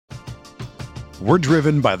We're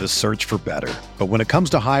driven by the search for better. But when it comes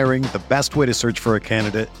to hiring, the best way to search for a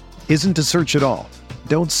candidate isn't to search at all.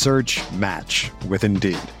 Don't search, match with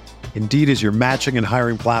Indeed. Indeed is your matching and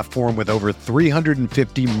hiring platform with over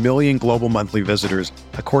 350 million global monthly visitors,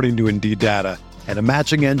 according to Indeed data, and a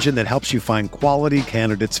matching engine that helps you find quality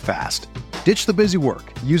candidates fast. Ditch the busy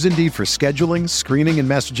work. Use Indeed for scheduling, screening, and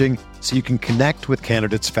messaging so you can connect with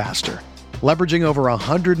candidates faster. Leveraging over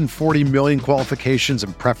 140 million qualifications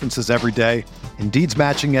and preferences every day, Indeed's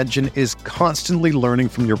matching engine is constantly learning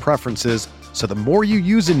from your preferences, so the more you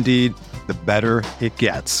use Indeed, the better it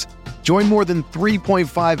gets. Join more than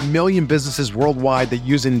 3.5 million businesses worldwide that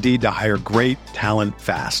use Indeed to hire great talent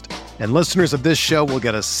fast. And listeners of this show will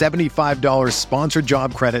get a $75 sponsored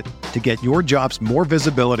job credit to get your jobs more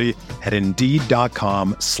visibility at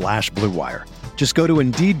Indeed.com/Blue Wire. Just go to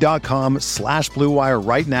Indeed.com/Blue Wire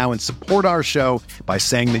right now and support our show by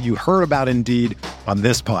saying that you heard about Indeed on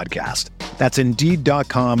this podcast. That's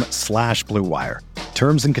Indeed.com/Blue Wire.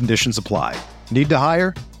 Terms and conditions apply. Need to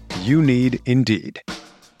hire? You need Indeed.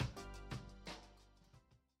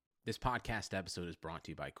 This podcast episode is brought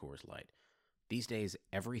to you by Coors Light. These days,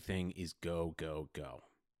 everything is go, go, go.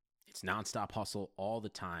 It's nonstop hustle all the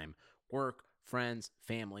time. Work, friends,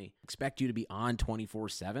 family, expect you to be on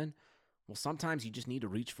 24/7. Well, sometimes you just need to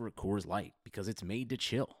reach for a Coors Light because it's made to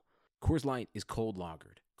chill. Coors Light is cold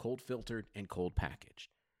lagered, cold filtered, and cold packaged.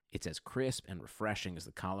 It's as crisp and refreshing as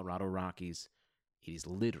the Colorado Rockies. It is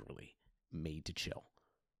literally made to chill.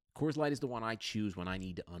 Coors Light is the one I choose when I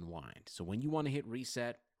need to unwind. So when you want to hit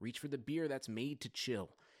reset, reach for the beer that's made to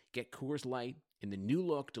chill. Get Coors Light in the new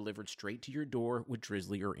look delivered straight to your door with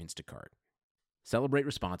Drizzly or Instacart. Celebrate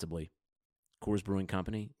responsibly. Coors Brewing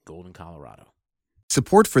Company, Golden, Colorado.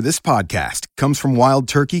 Support for this podcast comes from Wild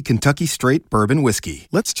Turkey Kentucky Straight Bourbon Whiskey.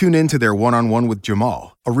 Let's tune in to their one-on-one with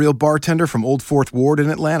Jamal, a real bartender from Old Fourth Ward in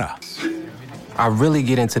Atlanta. I really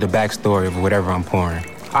get into the backstory of whatever I'm pouring,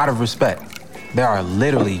 out of respect. There are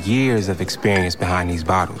literally years of experience behind these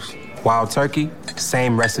bottles. Wild Turkey,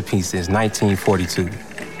 same recipe since 1942.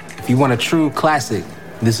 If you want a true classic,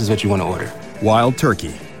 this is what you want to order. Wild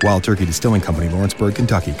Turkey. Wild Turkey Distilling Company, Lawrenceburg,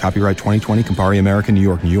 Kentucky. Copyright 2020, Campari American, New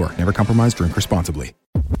York, New York. Never compromise, drink responsibly.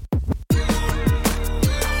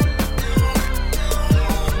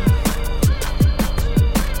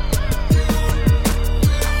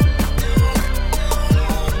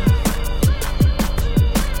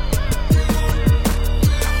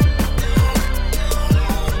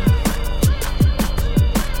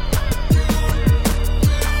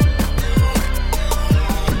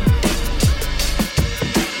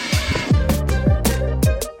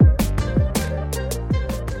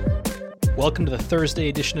 Welcome to the Thursday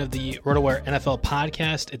edition of the RotoWire NFL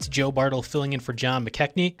podcast. It's Joe Bartle filling in for John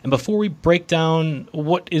McKechnie. And before we break down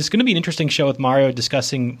what is going to be an interesting show with Mario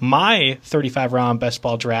discussing my 35-round best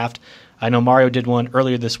ball draft, I know Mario did one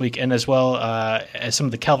earlier this week, and as well as some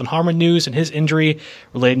of the Calvin Harmon news and his injury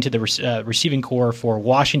relating to the receiving core for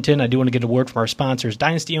Washington. I do want to get a word from our sponsors,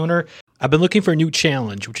 Dynasty Owner. I've been looking for a new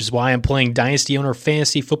challenge, which is why I'm playing Dynasty Owner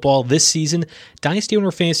Fantasy Football this season. Dynasty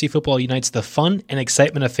Owner Fantasy Football unites the fun and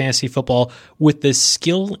excitement of fantasy football with the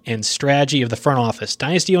skill and strategy of the front office.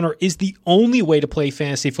 Dynasty Owner is the only way to play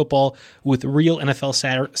fantasy football with real NFL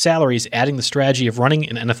salaries, adding the strategy of running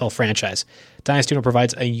an NFL franchise. Dynasty Owner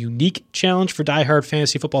provides a unique challenge for diehard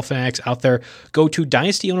fantasy football fanatics out there. Go to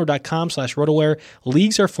dynastyowner.com/rotoware.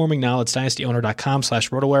 Leagues are forming now. It's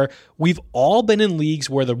dynastyowner.com/rotoware. We've all been in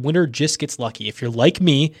leagues where the winner just gets lucky. If you're like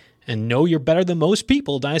me and know you're better than most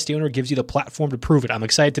people, Dynasty Owner gives you the platform to prove it. I'm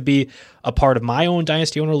excited to be a part of my own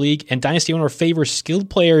Dynasty Owner League, and Dynasty Owner favors skilled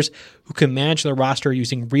players who can manage their roster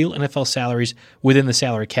using real NFL salaries within the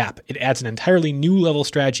salary cap. It adds an entirely new level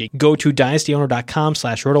strategy. Go to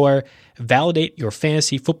dynastyowner.com/rotowire. Validate your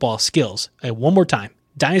fantasy football skills. One more time,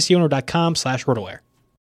 dynastyowner.com/rotowire.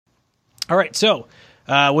 All right, so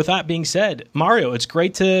with that being said, Mario, it's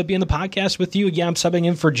great to be on the podcast with you. Again, I'm subbing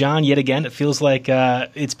in for John yet again. It feels like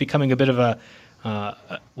it's becoming a bit of a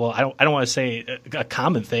well, I don't want to say a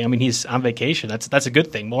common thing. I mean, he's on vacation. That's a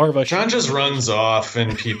good thing. More of a John just runs off,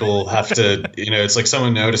 and people have to, it's like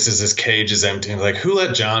someone notices his cage is empty, and like, who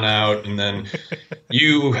let John out? And then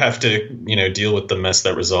you have to, deal with the mess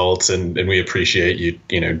that results, and we appreciate you,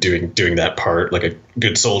 doing that part like a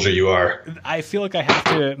good soldier you are. I feel like I have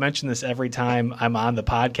to mention this every time I'm on the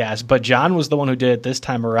podcast, but John was the one who did it this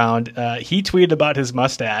time around. He tweeted about his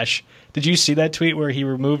mustache. Did you see that tweet where he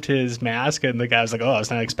removed his mask and the guy was like, "Oh, I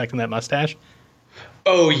was not expecting that mustache"?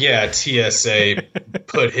 Oh yeah, TSA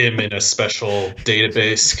put him in a special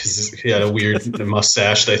database because he had a weird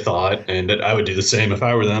mustache, they thought, and I would do the same if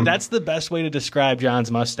I were them. That's the best way to describe John's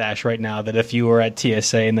mustache right now, that if you were at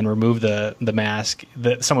TSA and then remove the mask,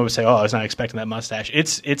 that someone would say, oh, I was not expecting that mustache.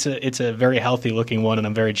 It's a very healthy looking one, and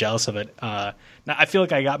I'm very jealous of it. Now, I feel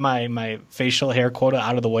like I got my facial hair quota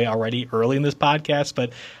out of the way already early in this podcast,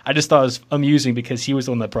 but I just thought it was amusing because he was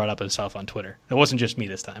the one that brought up himself on Twitter. It wasn't just me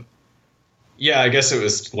this time. Yeah, I guess it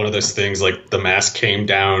was one of those things like the mask came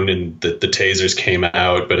down and the tasers came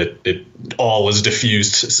out, but it all was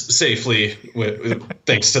diffused safely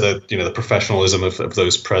thanks to the professionalism of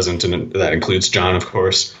those present, and that includes John, of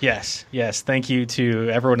course. Yes. Thank you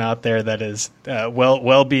to everyone out there that is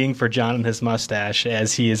well-being for John and his mustache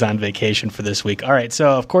as he is on vacation for this week. All right,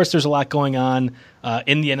 so of course there's a lot going on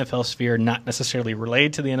in the NFL sphere, not necessarily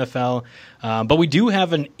related to the NFL, but we do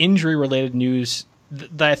have an injury-related news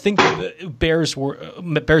that I think bears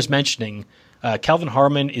mentioning. Calvin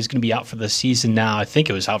Harmon is going to be out for the season now. I think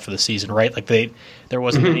it was out for the season, right? Like there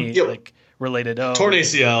wasn't any related. Torn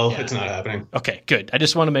ACL. Yeah. It's not happening. Okay, good. I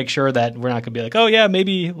just want to make sure that we're not going to be like, oh yeah,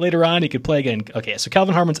 maybe later on he could play again. Okay, so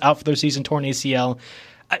Calvin Harmon's out for the season, torn ACL.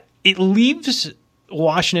 It leaves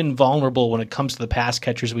Washington vulnerable when it comes to the pass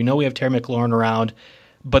catchers. We know we have Terry McLaurin around,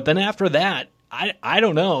 but then after that, I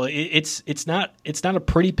don't know. It's not a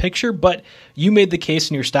pretty picture, but you made the case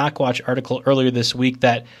in your Stockwatch article earlier this week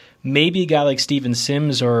that maybe a guy like Steven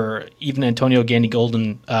Sims or even Antonio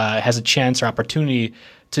Gandy-Golden has a chance or opportunity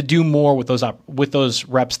to do more with those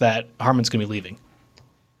reps that Harmon's going to be leaving.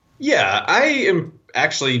 Yeah, I am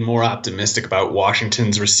actually more optimistic about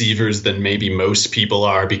Washington's receivers than maybe most people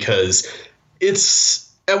are, because it's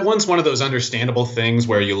at once one of those understandable things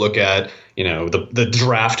where you look at, the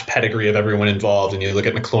draft pedigree of everyone involved, and you look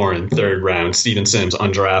at McLaurin, 3rd round, Steven Sims,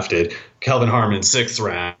 undrafted, Calvin Harmon, 6th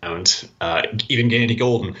round, even Gandy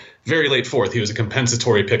Golden, very late 4th. He was a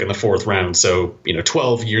compensatory pick in the 4th round. So,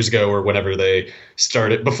 12 years ago or whenever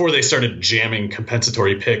before they started jamming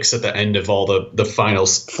compensatory picks at the end of all the final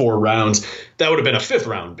 4 rounds, that would have been a 5th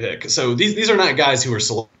round pick. So these are not guys who were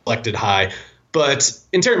selected high. But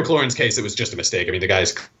in Terry McLaurin's case, it was just a mistake. I mean, the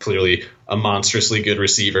guy's clearly a monstrously good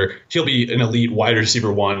receiver. He'll be an elite wide receiver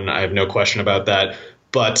 1. I have no question about that.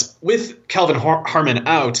 But with Calvin Harmon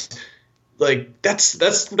out,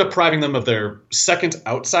 that's depriving them of their second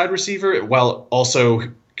outside receiver, while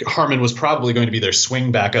also Harmon was probably going to be their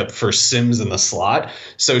swing backup for Sims in the slot.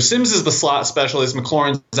 So Sims is the slot specialist.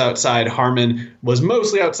 McLaurin's outside. Harmon was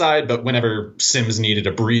mostly outside, but whenever Sims needed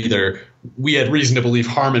a breather, we had reason to believe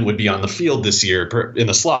Harmon would be on the field this year in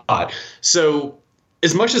the slot. So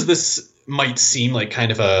as much as this might seem like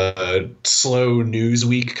kind of a slow news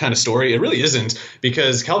week kind of story, it really isn't,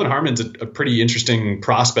 because Calvin Harmon's a pretty interesting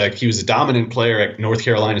prospect. He was a dominant player at North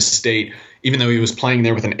Carolina State, even though he was playing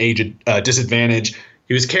there with an age disadvantage.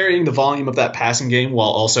 He was carrying the volume of that passing game while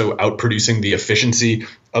also outproducing the efficiency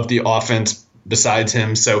of the offense besides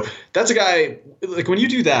him. So that's a guy, like when you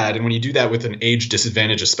do that, and when you do that with an age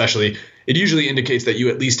disadvantage especially, it usually indicates that you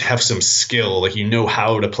at least have some skill, like you know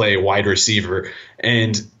how to play wide receiver.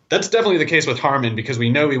 And that's definitely the case with Harmon, because we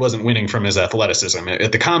know he wasn't winning from his athleticism.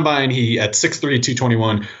 At the combine, he at 6'3",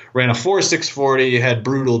 221, ran a 4.6 40, had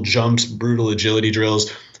brutal jumps, brutal agility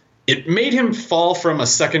drills. It made him fall from a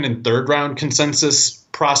 2nd and 3rd round consensus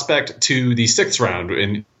prospect to the 6th round,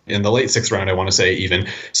 in the late 6th round, I want to say even.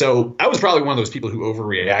 So I was probably one of those people who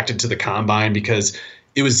overreacted to the combine, because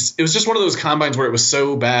it was just one of those combines where it was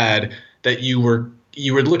so bad that you were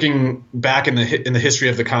looking back in the history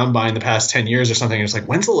of the combine the past 10 years or something, and it's like,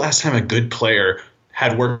 when's the last time a good player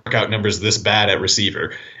had workout numbers this bad at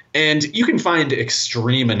receiver? And you can find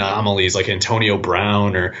extreme anomalies like Antonio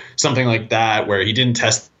Brown or something like that, where he didn't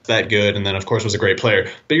test that good and then of course was a great player,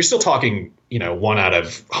 but you're still talking 1 out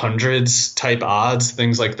of hundreds type odds,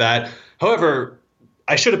 things like that. However,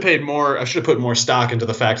 I should have put more stock into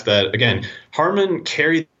the fact that, again, Harmon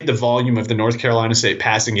carried the volume of the North Carolina State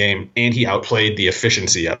passing game, and he outplayed the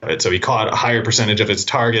efficiency of it. So he caught a higher percentage of its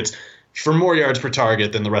targets for more yards per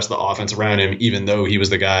target than the rest of the offense around him, even though he was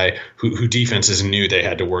the guy who defenses knew they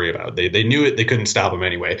had to worry about. They knew it. They couldn't stop him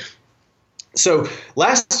anyway. So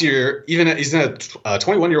last year, he's a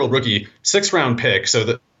 21-year-old rookie, 6th round pick. So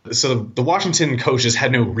the Washington coaches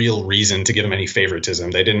had no real reason to give him any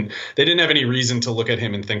favoritism. They didn't have any reason to look at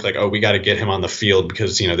him and think like, oh, we got to get him on the field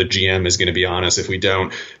because, the GM is going to be on us if we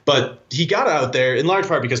don't. But he got out there in large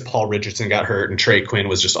part because Paul Richardson got hurt and Trey Quinn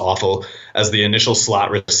was just awful as the initial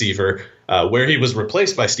slot receiver, where he was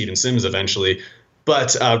replaced by Steven Sims eventually.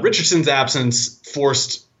 But Richardson's absence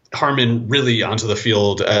forced Harmon really onto the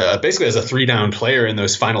field basically as a 3-down player in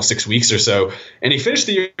those final 6 weeks or so. And he finished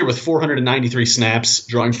the year with 493 snaps,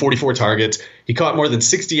 drawing 44 targets. He caught more than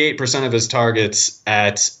 68% of his targets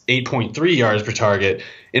at 8.3 yards per target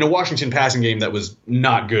in a Washington passing game that was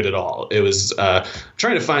not good at all. It was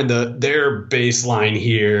trying to find their baseline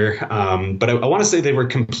here, but I want to say they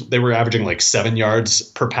were averaging like 7 yards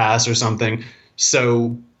per pass or something.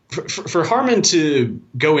 So for Harmon to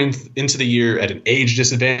go into the year at an age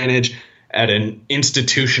disadvantage, at an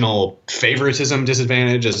institutional favoritism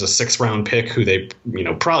disadvantage as a 6th-round pick who they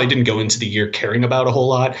probably didn't go into the year caring about a whole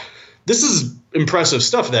lot, this is impressive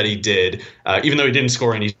stuff that he did. Even though he didn't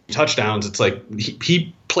score any touchdowns, it's like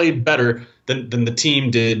he played better than the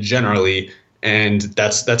team did generally. And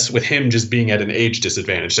that's with him just being at an age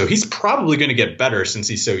disadvantage. So he's probably going to get better since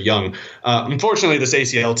he's so young. Unfortunately, this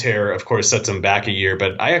ACL tear, of course, sets him back a year.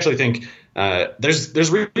 But I actually think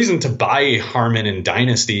there's reason to buy Harmon in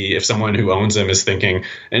Dynasty if someone who owns him is thinking.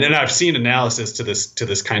 And then I've seen analysis to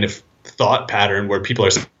this kind of thought pattern where people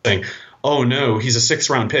are saying, oh, no, he's a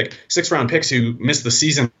 6th-round pick. 6th-round picks who miss the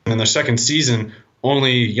season in their second season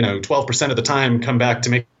only 12% of the time come back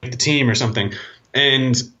to make the team or something.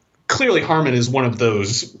 And clearly Harmon is one of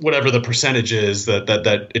those, whatever the percentage is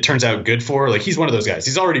that it turns out good for. Like, he's one of those guys.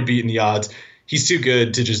 He's already beaten the odds. He's too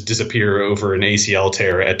good to just disappear over an ACL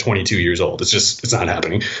tear at 22 years old. It's not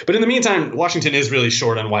happening. But in the meantime, Washington is really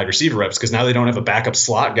short on wide receiver reps because now they don't have a backup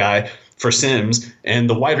slot guy for Sims. And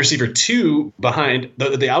the wide receiver 2 behind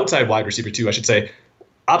the outside wide receiver 2, I should say,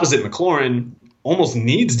 opposite McLaurin, almost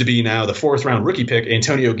needs to be now the 4th-round rookie pick,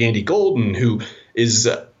 Antonio Gandy-Golden, who is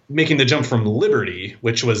making the jump from Liberty,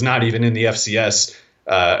 which was not even in the FCS,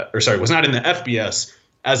 was not in the FBS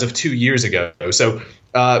as of 2 years ago. So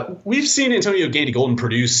we've seen Antonio Gandy-Golden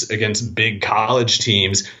produce against big college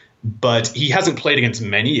teams, but he hasn't played against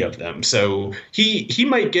many of them. So he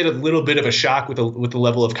might get a little bit of a shock with the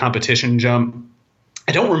level of competition jump.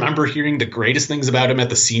 I don't remember hearing the greatest things about him at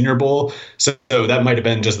the Senior Bowl, so that might have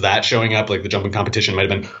been just that showing up. Like, the jumping competition might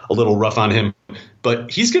have been a little rough on him.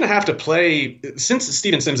 But he's going to have to play, since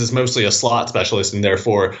Steven Sims is mostly a slot specialist and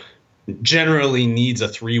therefore generally needs a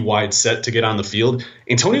 3-wide set to get on the field.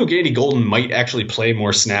 Antonio Gandy-Golden might actually play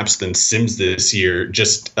more snaps than Sims this year,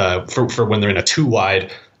 just for when they're in a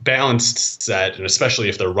 2-wide balanced set, and especially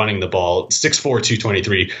if they're running the ball. 6'4",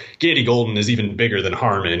 223. Gandy-Golden is even bigger than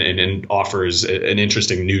Harmon and offers an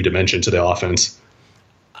interesting new dimension to the offense.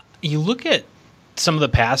 You look at some of the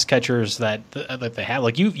pass catchers that they have.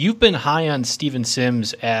 Like, you've been high on Steven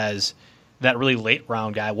Sims as that really late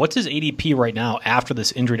round guy. What's his ADP right now after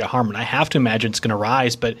this injury to Harmon? I have to imagine it's going to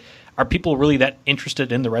rise, but are people really that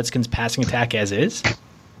interested in the Redskins passing attack as is?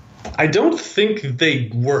 I don't think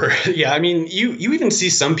they were. Yeah, I mean, you even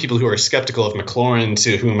see some people who are skeptical of McLaurin,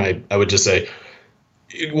 to whom I would just say,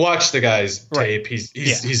 watch the guy's tape.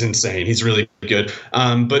 He's insane. He's really good.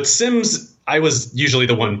 But Sims, I was usually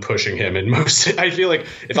the one pushing him. And I feel like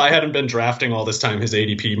if I hadn't been drafting all this time, his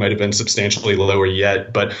ADP might have been substantially lower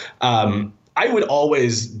yet. But I would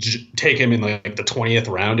always take him in like the 20th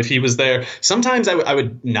round if he was there. Sometimes I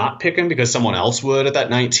would not pick him because someone else would at that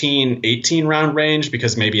 19, 18 round range,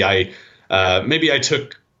 because maybe I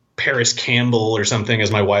took Paris Campbell or something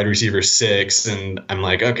as my wide receiver 6, and I'm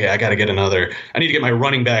like, okay, I need to get my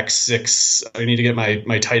running back 6. I need to get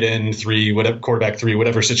my tight end 3, whatever, quarterback 3,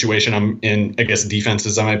 whatever situation I'm in, I guess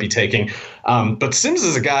defenses I might be taking. But Sims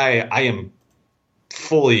is a guy I am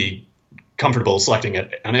fully comfortable selecting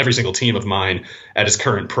on every single team of mine at his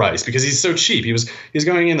current price, because he's so cheap. He's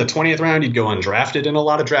going in the 20th round. He'd go undrafted in a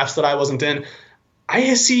lot of drafts that I wasn't in.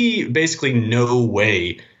 I see basically no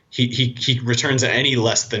way he returns at any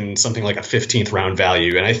less than something like a 15th round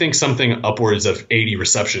value. And I think something upwards of 80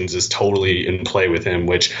 receptions is totally in play with him,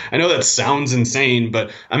 which I know that sounds insane,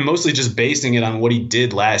 but I'm mostly just basing it on what he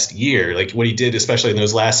did last year, like what he did, especially in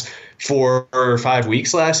those last 4 or 5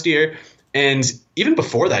 weeks last year. And even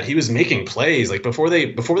before that, he was making plays. Like before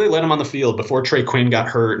they let him on the field, before Trey Quinn got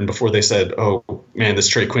hurt, and before they said, oh man, this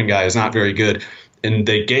Trey Quinn guy is not very good, and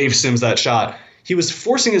they gave Sims that shot, he was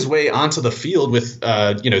forcing his way onto the field with,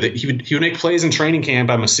 he would make plays in training camp,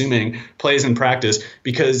 I'm assuming, plays in practice,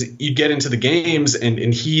 because you'd get into the games and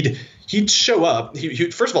he'd show up.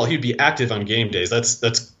 First of all, he'd be active on game days.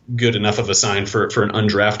 That's good enough of a sign for an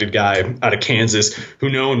undrafted guy out of Kansas who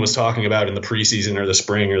no one was talking about in the preseason or the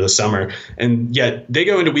spring or the summer. And yet they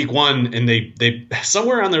go into week 1 and they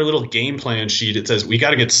somewhere on their little game plan sheet, it says, we got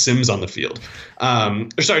to get Sims on the field.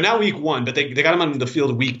 Not week 1, but they got him on the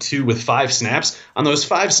field week 2 with 5 snaps. On those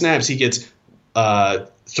 5 snaps, he gets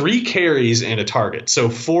 3 carries and a target. So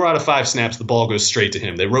 4 out of 5 snaps, the ball goes straight to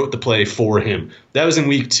him. They wrote the play for him. That was in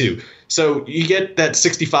week 2. So you get that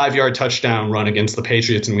 65-yard touchdown run against the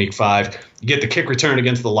Patriots in week 5. You get the kick return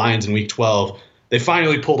against the Lions in week 12. They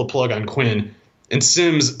finally pull the plug on Quinn, and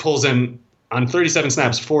Sims pulls in on 37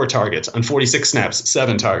 snaps, 4 targets. On 46 snaps,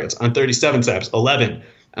 7 targets. On 37 snaps, 11.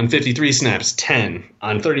 On 53 snaps, 10.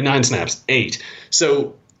 On 39 snaps, 8.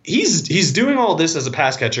 So he's doing all this as a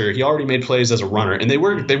pass catcher. He already made plays as a runner, and they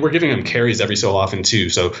were giving him carries every so often too.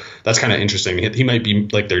 So that's kind of interesting. He might be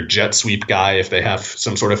like their jet sweep guy if they have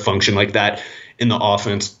some sort of function like that in the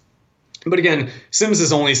offense. But again, Sims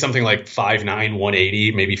is only something like 5'9",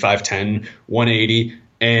 180, maybe 5'10", 180.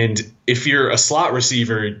 And if you're a slot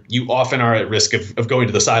receiver, you often are at risk of going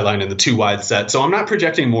to the sideline in the 2 wide set. So I'm not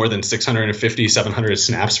projecting more than 650, 700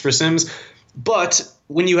 snaps for Sims. But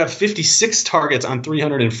when you have 56 targets on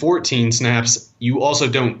 314 snaps, you also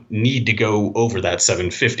don't need to go over that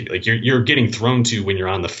 750. Like you're getting thrown to when you're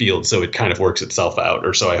on the field, so it kind of works itself out,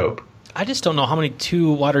 or so I hope. I just don't know how many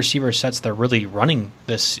 2 wide receiver sets they're really running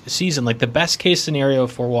this season. Like the best case scenario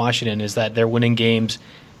for Washington is that they're winning games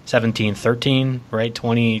 17-13, right?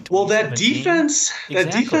 20. Well, that defense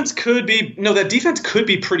could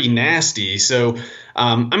be pretty nasty. So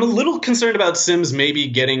I'm a little concerned about Sims maybe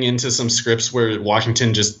getting into some scripts where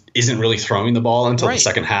Washington just isn't really throwing the ball until the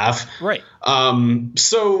second half. Right.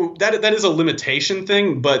 So that is a limitation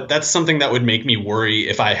thing, but that's something that would make me worry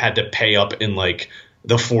if I had to pay up in like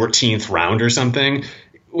the 14th round or something.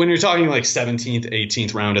 When you're talking like 17th,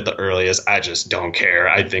 18th round at the earliest, I just don't care.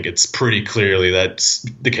 I think it's pretty clearly that's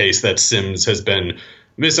the case that Sims has been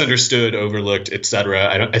misunderstood, overlooked,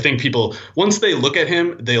 etc. I think people, once they look at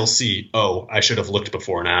him, they'll see, oh, I should have looked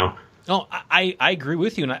before now. No, I agree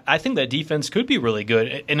with you, and I think that defense could be really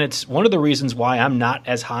good. And it's one of the reasons why I'm not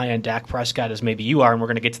as high on Dak Prescott as maybe you are, and we're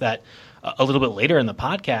going to get to that a little bit later in the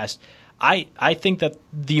podcast. I think that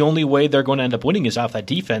the only way they're going to end up winning is off that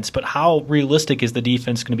defense, but how realistic is the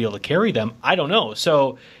defense going to be able to carry them? I don't know.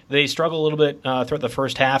 So they struggle a little bit throughout the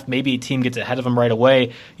first half. Maybe a team gets ahead of them right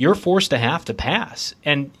away. You're forced to have to pass.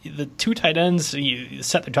 And the 2 tight ends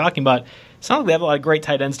set they're talking about, it's not like they have a lot of great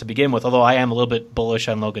tight ends to begin with, although I am a little bit bullish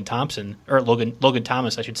on Logan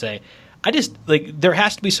Thomas, I should say. I just, like, there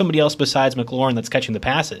has to be somebody else besides McLaurin that's catching the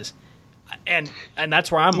passes. And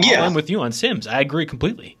that's where I'm all in with you on Sims. I agree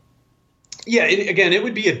completely. Yeah, it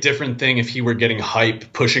would be a different thing if he were getting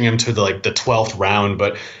hype, pushing him to the 12th round.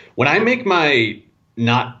 But when I make my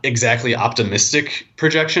not exactly optimistic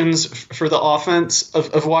projections for the offense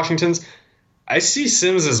of Washington's, I see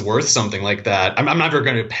Sims as worth something like that. I'm never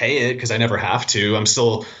going to pay it because I never have to. I'm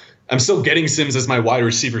still getting Sims as my wide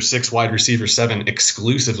receiver 6, wide receiver 7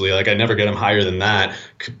 exclusively. Like I never get him higher than that,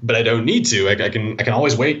 but I don't need to. I can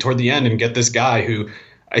always wait toward the end and get this guy who.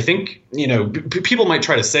 I think, people might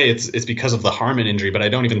try to say it's because of the Harmon injury, but I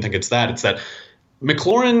don't even think it's that. It's that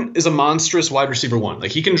McLaurin is a monstrous wide receiver 1.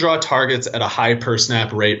 Like he can draw targets at a high per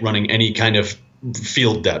snap rate running any kind of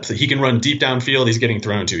field depth. He can run deep downfield. He's getting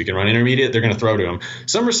thrown to. He can run intermediate. They're going to throw to him.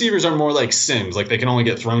 Some receivers are more like Sims. Like they can only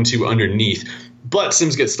get thrown to underneath, but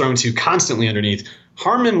Sims gets thrown to constantly underneath.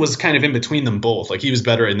 Harmon was kind of in between them both. Like he was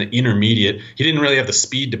better in the intermediate. He didn't really have the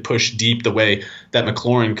speed to push deep the way that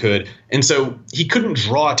McLaurin could. And so he couldn't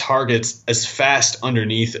draw targets as fast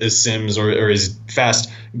underneath as Sims or as fast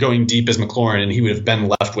going deep as McLaurin. And he would have been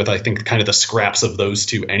left with, I think, kind of the scraps of those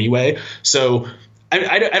two anyway. So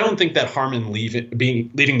I don't think that Harmon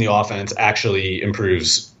leaving the offense actually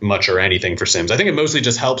improves much or anything for Sims. I think it mostly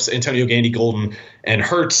just helps Antonio Gandy-Golden and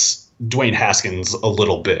hurts Dwayne Haskins a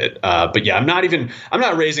little bit. But yeah, I'm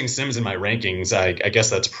not raising Sims in my rankings. I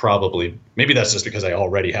guess maybe that's just because I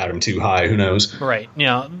already had him too high. Who knows? Right.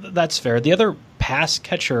 Yeah, that's fair. The other pass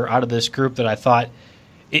catcher out of this group that I thought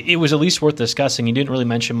it was at least worth discussing. You didn't really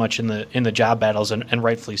mention much in the job battles, and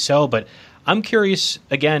rightfully so. But I'm curious,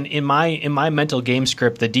 again, in my mental game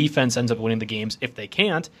script, the defense ends up winning the games. If they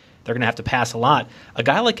can't, they're going to have to pass a lot. A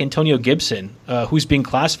guy like Antonio Gibson, who's being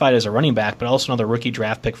classified as a running back, but also another rookie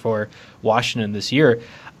draft pick for Washington this year,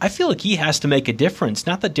 I feel like he has to make a difference.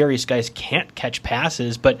 Not that Darius guys can't catch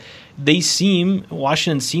passes, but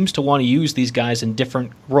Washington seems to want to use these guys in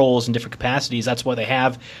different roles and different capacities. That's why they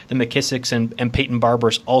have the McKissicks and Peyton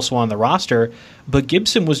Barbers also on the roster. But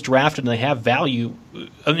Gibson was drafted, and they have value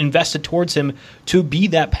invested towards him to be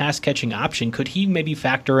that pass-catching option. Could he maybe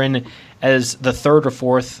factor in as the third or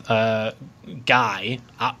fourth guy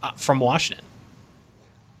from Washington?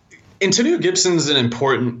 Antonio Gibson's an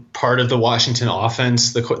important part of the Washington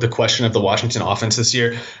offense, the question of the Washington offense this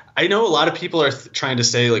year. I know a lot of people are trying to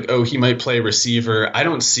say, like, oh, he might play receiver. I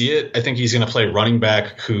don't see it. I think he's going to play running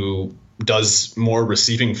back who does more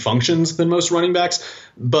receiving functions than most running backs,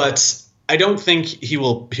 but I don't think he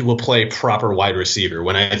will play proper wide receiver.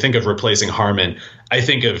 When I think of replacing Harmon, I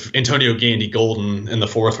think of Antonio Gandy-Golden in the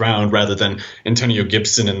 4th round rather than Antonio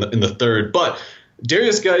Gibson in the 3rd. But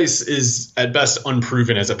Darius Geis is at best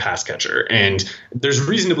unproven as a pass catcher, and there's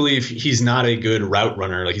reason to believe he's not a good route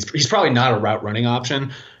runner. Like he's probably not a route running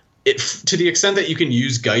option. To the extent that you can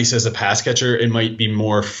use Geis as a pass catcher, it might be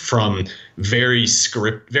more from very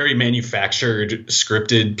manufactured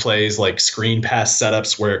scripted plays like screen pass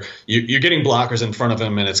setups where you're getting blockers in front of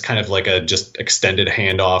him and it's kind of like a just extended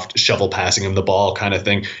handoff, shovel passing him the ball kind of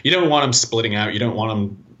thing. You don't want him splitting out. You don't want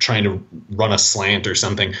him trying to run a slant or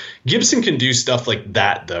something. Gibson can do stuff like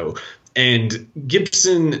that though. And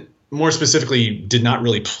Gibson more specifically did not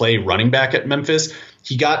really play running back at Memphis.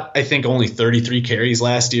 He got, I think, only 33 carries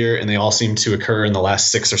last year, and they all seem to occur in the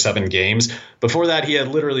last 6 or 7 games. Before that, he had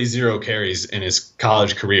literally 0 carries in his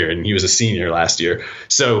college career, and he was a senior last year.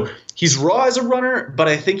 So he's raw as a runner, but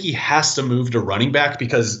I think he has to move to running back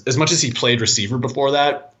because as much as he played receiver before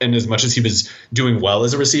that, and as much as he was doing well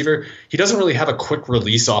as a receiver, he doesn't really have a quick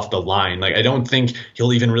release off the line. Like I don't think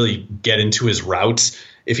he'll even really get into his routes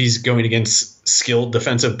if he's going against skilled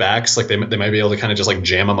defensive backs. Like they might be able to kind of just like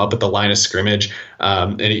jam him up at the line of scrimmage.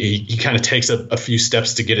 And he kind of takes a few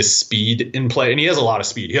steps to get his speed in play. And he has a lot of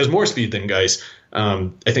speed. He has more speed than Geis.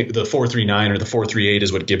 I think the 4.39 or the 4.38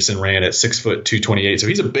 is what Gibson ran at 6 foot 228. So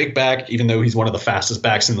he's a big back, even though he's one of the fastest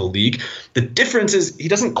backs in the league. The difference is he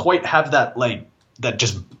doesn't quite have that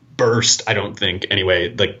just burst. I don't think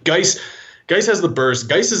anyway. Like Geis has the burst.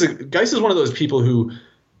 Geis is one of those people who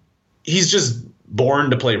he's just born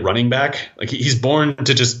to play running back. Like he's born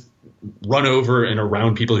to just run over and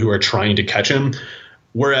around people who are trying to catch him.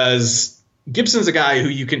 Whereas Gibson's a guy who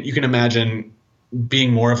you can imagine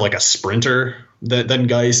being more of like a sprinter than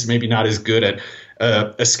Geis, maybe not as good at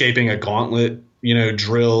escaping a gauntlet,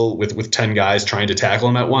 drill with 10 guys trying to tackle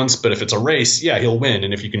him at once. But if it's a race, yeah, he'll win.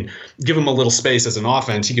 And if you can give him a little space as an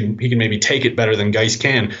offense, he can maybe take it better than Geis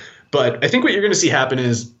can. But I think what you're going to see happen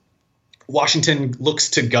is Washington looks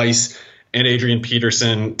to Geis and Adrian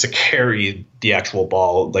Peterson to carry the actual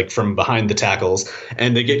ball, like from behind the tackles,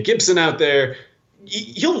 and they get Gibson out there.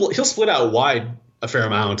 He'll split out wide a fair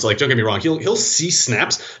amount. Like, don't get me wrong, he'll see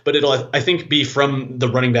snaps, but it'll, I think, be from the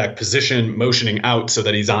running back position, motioning out so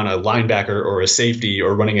that he's on a linebacker or a safety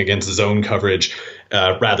or running against zone coverage,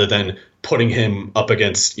 rather than putting him up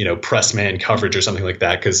against, press man coverage or something like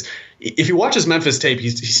that. Because if you watch his Memphis tape, he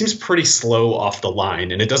seems pretty slow off the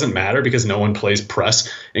line, and it doesn't matter because no one plays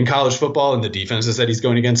press in college football, and the defenses that he's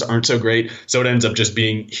going against aren't so great. So it ends up just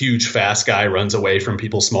being huge, fast guy runs away from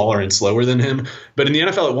people smaller and slower than him. But in the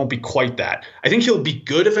NFL, it won't be quite that. I think he'll be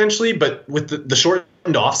good eventually, but with the shortened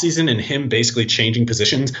offseason and him basically changing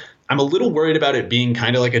positions, I'm a little worried about it being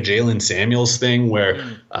kind of like a Jalen Samuels thing where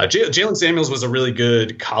Jalen Samuels was a really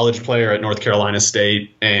good college player at North Carolina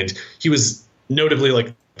State, and he was notably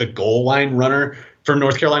like the goal line runner for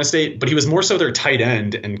North Carolina State, but he was more so their tight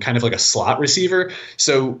end and kind of like a slot receiver.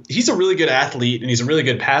 So he's a really good athlete and he's a really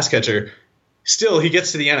good pass catcher. Still, he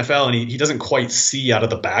gets to the NFL and he doesn't quite see out of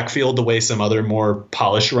the backfield the way some other more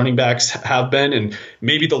polished running backs have been. And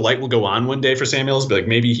maybe the light will go on one day for Samuels, but like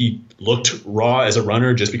maybe he looked raw as a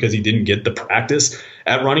runner just because he didn't get the practice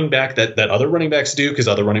at running back that other running backs do, because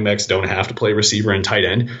other running backs don't have to play receiver and tight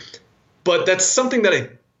end. But that's something that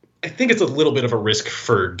I think it's a little bit of a risk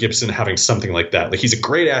for Gibson having something like that. Like, he's a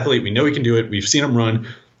great athlete. We know he can do it. We've seen him run.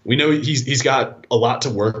 We know he's got a lot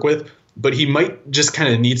to work with, but he might just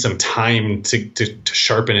kind of need some time to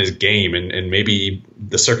sharpen his game. And maybe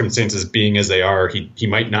the circumstances being as they are, he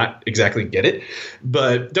might not exactly get it.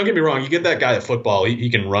 But don't get me wrong, you get that guy at football,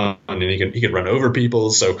 he can run and he can run over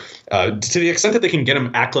people. So to the extent that they can get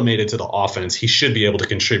him acclimated to the offense, he should be able to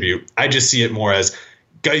contribute. I just see it more as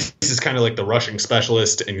Geis is kind of like the rushing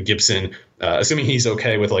specialist, and Gibson, assuming he's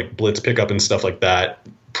okay with like blitz pickup and stuff like that,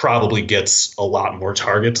 probably gets a lot more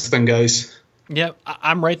targets than Geis. Yeah,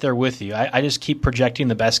 I'm right there with you. I just keep projecting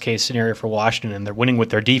the best case scenario for Washington, and they're winning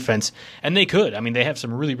with their defense, and they could. I mean, they have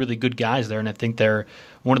some really, really good guys there, and I think they're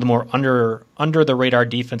one of the more under the radar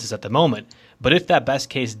defenses at the moment. But if that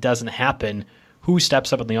best case doesn't happen, who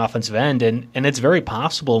steps up on the offensive end? And it's very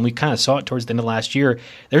possible, and we kind of saw it towards the end of last year.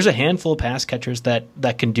 There's a handful of pass catchers that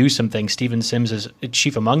can do some things. Steven Sims is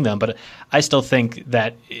chief among them, but I still think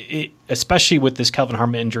that, especially with this Kelvin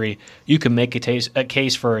Harmon injury, you can make a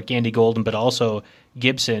case for Gandy-Golden, but also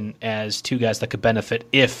Gibson as two guys that could benefit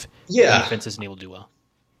if the defense isn't able to do well.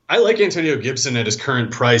 I like Antonio Gibson at his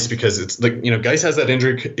current price because it's like, Geis has that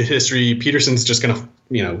injury history. Peterson's just going to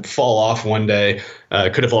fall off one day.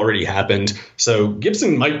 Could have already happened. So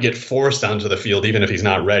Gibson might get forced onto the field even if he's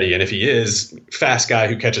not ready. And if he is, fast guy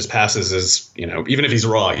who catches passes is, even if he's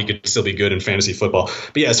raw, he could still be good in fantasy football.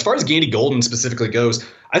 But yeah, as far as Gandy Golden specifically goes,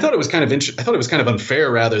 I thought it was kind of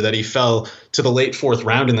unfair rather that he fell to the late 4th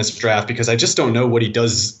round in this draft, because I just don't know what he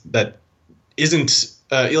does that isn't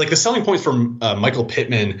like the selling points for Michael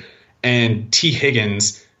Pittman and T.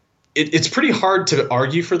 Higgins. It's pretty hard to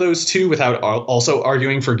argue for those two without also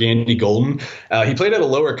arguing for Gandy Golden. He played at a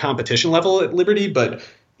lower competition level at Liberty, but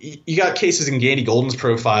you got cases in Gandy Golden's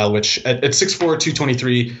profile, which at 6'4",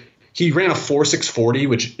 223, he ran a 4.6 40,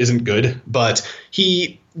 which isn't good, but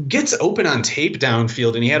he gets open on tape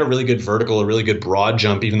downfield, and he had a really good vertical, a really good broad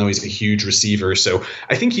jump, even though he's a huge receiver. So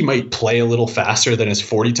I think he might play a little faster than his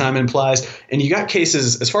 40 time implies. And you got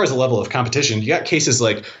cases, as far as the level of competition, you got cases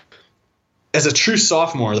like, as a true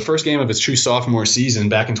sophomore, the first game of his true sophomore season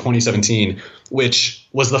back in 2017, which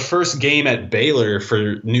was the first game at Baylor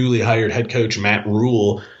for newly hired head coach Matt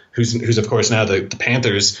Rule, who's of course now the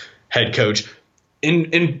Panthers head coach.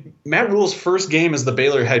 In Matt Rule's first game as the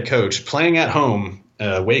Baylor head coach, playing at home,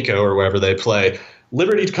 Waco or wherever they play,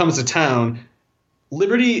 Liberty comes to town.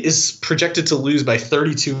 Liberty is projected to lose by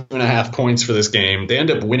 32.5 points for this game. They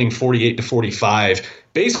end up winning 48-45,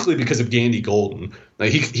 basically because of Gandy Golden.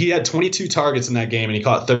 Like he had 22 targets in that game, and he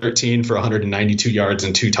caught 13 for 192 yards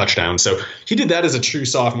and 2 touchdowns. So he did that as a true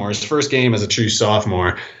sophomore, his first game as a true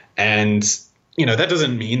sophomore. And that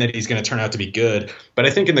doesn't mean that he's going to turn out to be good. But I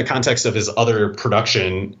think in the context of his other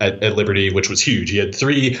production at Liberty, which was huge, he had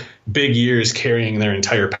 3 big years carrying their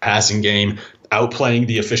entire passing game, outplaying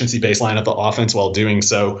the efficiency baseline of the offense while doing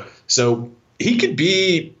so. So he could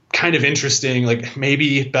be kind of interesting, like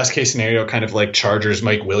maybe best case scenario, kind of like Chargers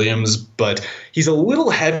Mike Williams, but he's a little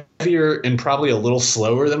heavier and probably a little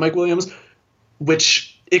slower than Mike Williams,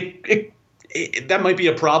 which that might be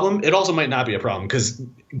a problem. It also might not be a problem, because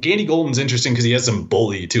Gandy Golden's interesting because he has some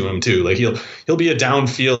bully to him too. Like he'll be a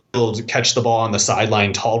downfield, catch the ball on the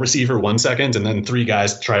sideline, tall receiver 1 second, and then 3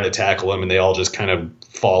 guys try to tackle him, and they all just kind of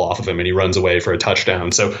fall off of him, and he runs away for a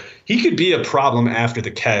touchdown. So he could be a problem after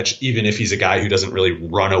the catch, even if he's a guy who doesn't really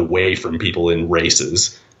run away from people in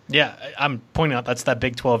races. Yeah, I'm pointing out that's that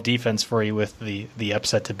Big 12 defense for you with the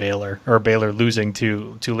upset to Baylor, or Baylor losing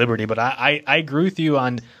to Liberty. But I agree with you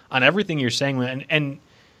on everything you're saying. And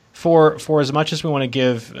for as much as we want to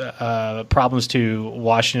give problems to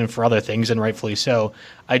Washington for other things, and rightfully so,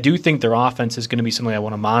 I do think their offense is going to be something I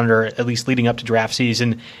want to monitor, at least leading up to draft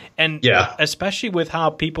season. And especially with how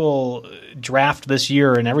people draft this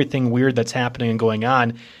year and everything weird that's happening and going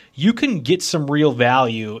on, you can get some real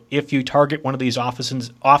value if you target one of these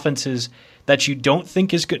offenses that you don't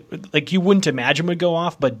think is good, like you wouldn't imagine would go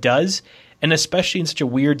off, but does. And especially in such a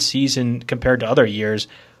weird season compared to other years,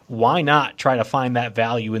 why not try to find that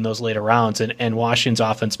value in those later rounds? And Washington's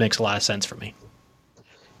offense makes a lot of sense for me.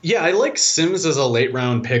 Yeah, I like Sims as a late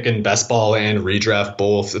round pick in best ball and redraft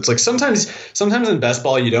both. It's like sometimes in best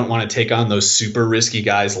ball you don't want to take on those super risky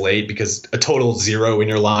guys late, because a total 0 in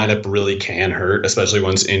your lineup really can hurt, especially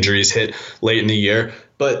once injuries hit late in the year.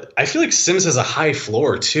 But I feel like Sims has a high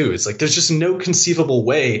floor too. It's like there's just no conceivable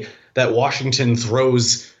way that Washington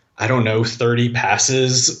throws, 30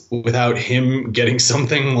 passes without him getting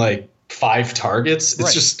something like 5 targets.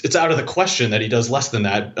 It's out of the question that he does less than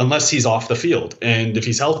that unless he's off the field. And if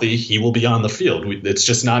he's healthy, he will be on the field. It's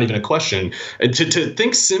just not even a question. And to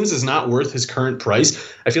think Sims is not worth his current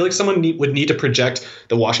price, I feel like someone would need to project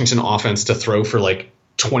the Washington offense to throw for like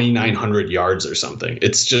 2,900 yards or something.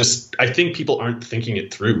 It's just, I think people aren't thinking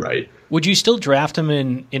it through right. Would you still draft him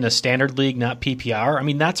in a standard league, not PPR? I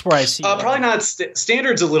mean, that's where I see. Probably not.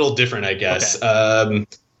 Standard's a little different, I guess. Okay.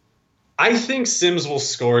 I think Sims will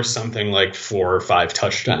score something like 4 or 5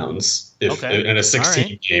 touchdowns in a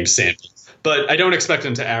 16-game sample. But I don't expect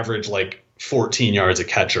him to average like 14 yards a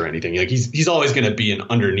catch or anything. Like he's always going to be an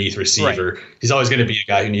underneath receiver. Right. He's always going to be a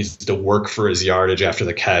guy who needs to work for his yardage after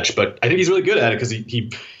the catch. But I think he's really good at it because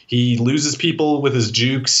he loses people with his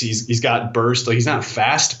jukes. He's got burst. Like he's not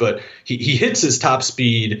fast, but he hits his top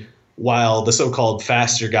speed while the so-called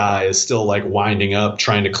faster guy is still like winding up,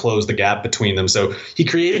 trying to close the gap between them. So he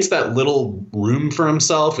creates that little room for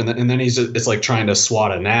himself, and then it's like trying to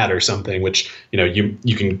swat a gnat or something, which,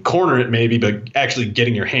 you can corner it maybe, but actually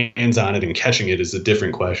getting your hands on it and catching it is a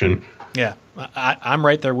different question. Yeah, I'm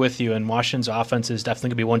right there with you, and Washington's offense is definitely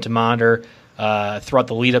going to be one to monitor throughout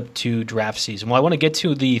the lead up to draft season. Well, I want to get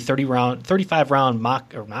to the 35 round mock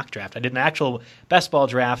draft. I did an actual best ball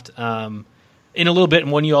draft in a little bit,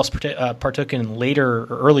 and one you also partook in later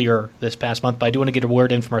or earlier this past month, but I do want to get a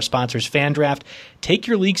word in from our sponsors, FanDraft. Take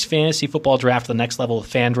your league's fantasy football draft to the next level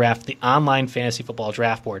with FanDraft, the online fantasy football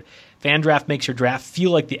draft board. FanDraft makes your draft feel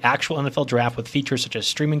like the actual NFL draft with features such as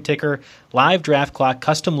streaming ticker, live draft clock,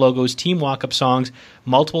 custom logos, team walk-up songs,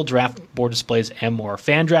 multiple draft board displays, and more.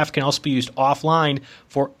 FanDraft can also be used offline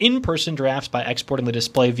for in-person drafts by exporting the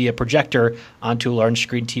display via projector onto a large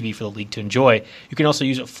screen TV for the league to enjoy. You can also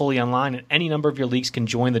use it fully online, and any number of your leagues can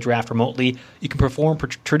join the draft remotely. You can perform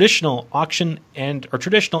traditional and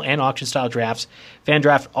auction-style drafts.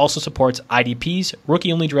 FanDraft also supports IDPs,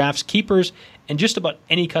 rookie-only drafts, keepers, and just about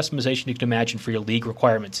any customization you can imagine for your league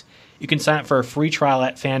requirements. You can sign up for a free trial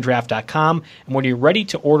at fandraft.com, and when you're ready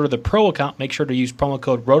to order the pro account, make sure to use promo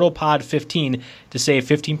code ROTOPOD15 to save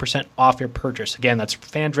 15% off your purchase. Again, that's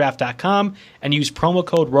fandraft.com, and use promo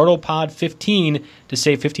code ROTOPOD15 to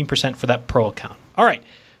save 15% for that pro account. All right.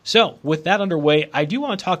 So with that underway, I do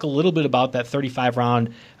want to talk a little bit about that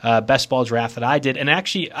 35-round best ball draft that I did. And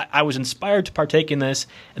actually, I was inspired to partake in this,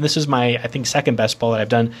 and this is my, I think, second best ball that I've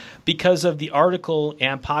done because of the article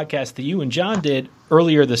and podcast that you and John did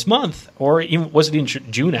earlier this month, or even was it in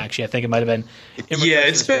June, actually? I think it might have been. Yeah,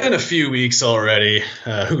 it's been a few weeks already.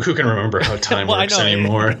 Who can remember how time works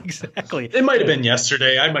anymore? Exactly. It might have been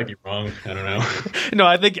yesterday. I might be wrong. I don't know. No,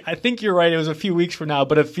 I think you're right. It was a few weeks from now,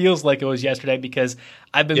 but it feels like it was yesterday because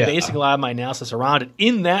I've been basing a lot of my analysis around it.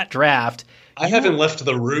 In that draft, I haven't left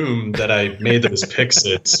the room that I made those picks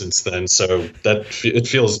since then, so that it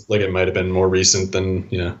feels like it might have been more recent than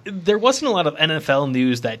There wasn't a lot of NFL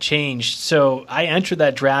news that changed, so I entered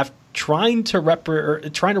that draft trying to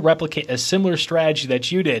replicate a similar strategy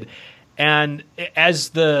that you did. And as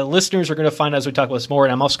the listeners are going to find out as we talk about this more,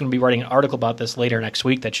 and I'm also going to be writing an article about this later next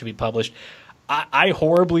week that should be published, I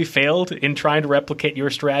horribly failed in trying to replicate your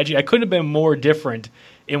strategy. I couldn't have been more different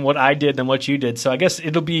in what I did than what you did. So I guess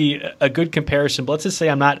it'll be a good comparison. But let's just say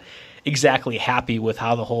I'm not exactly happy with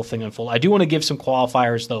how the whole thing unfolded. I do want to give some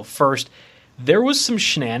qualifiers, though. First, there was some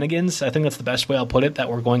shenanigans, I think that's the best way I'll put it, that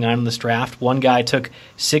were going on in this draft. One guy took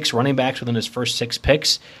 6 running backs within his first 6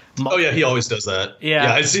 picks. Oh yeah, he always does that.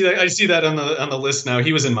 Yeah, I see that on the list now.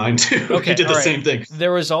 He was in mine too. Okay, he did the same thing.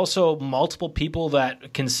 There was also multiple people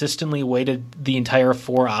that consistently waited the entire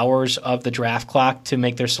 4 hours of the draft clock to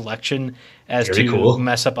make their selection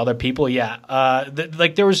mess up other people. Yeah,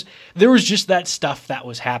 there was just that stuff that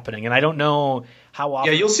was happening, and I don't know how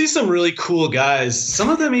often. Yeah, you'll see some really cool guys. Some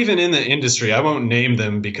of them even in the industry. I won't name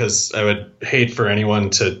them because I would hate for anyone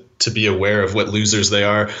to be aware of what losers they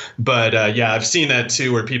are. But I've seen that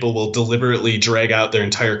too, where people will deliberately drag out their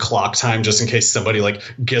entire clock time just in case somebody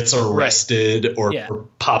gets arrested or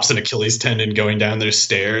pops an Achilles tendon going down their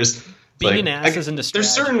stairs. Being an ass is into strategy.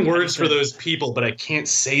 There's certain words for those people, but I can't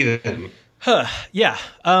say them. Yeah.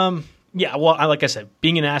 Yeah, well, like I said,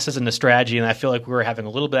 being an ass is in the strategy, and I feel like we were having a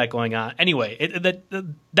little bit of that going on. Anyway,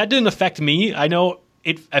 that didn't affect me. I know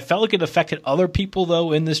I felt like it affected other people,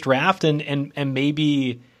 though, in this draft, and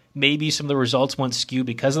maybe some of the results went skew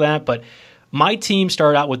because of that. But my team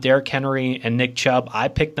started out with Derrick Henry and Nick Chubb. I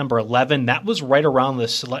picked number 11. That was right around the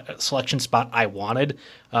selection spot I wanted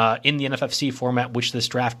in the NFFC format, which this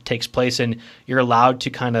draft takes place in. You're allowed to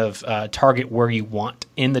kind of target where you want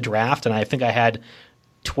in the draft, and I think I had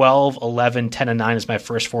 12, 11, 10, and 9 as my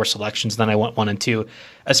first 4 selections. Then I went 1 and 2.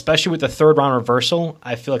 Especially with the third-round reversal,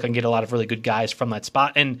 I feel like I can get a lot of really good guys from that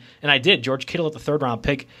spot. And I did. George Kittle at the third-round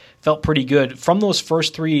pick felt pretty good. From those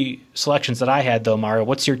first 3 selections that I had, though, Mario,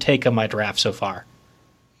 what's your take on my draft so far?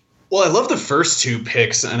 Well, I love the first 2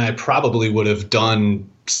 picks, and I probably would have done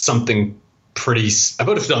something I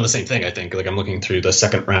would have done the same thing, I think. I'm looking through the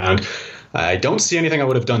second round. I don't see anything I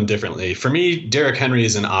would have done differently. For me, Derrick Henry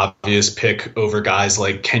is an obvious pick over guys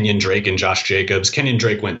like Kenyon Drake and Josh Jacobs. Kenyon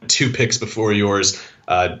Drake went 2 picks before yours.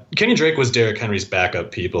 Kenyon Drake was Derrick Henry's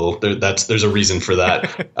backup, people. There's a reason for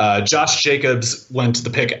that. Josh Jacobs went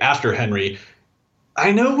the pick after Henry.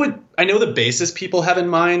 I know the basis people have in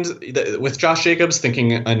mind with Josh Jacobs,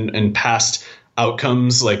 thinking in past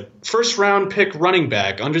outcomes, like first round pick running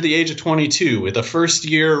back under the age of 22 with a first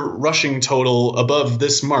year rushing total above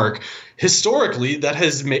this mark. Historically, that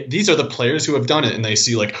has these are the players who have done it, and they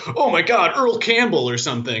see oh my God, Earl Campbell or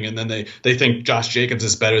something, and then they think Josh Jacobs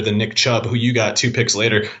is better than Nick Chubb, who you got 2 picks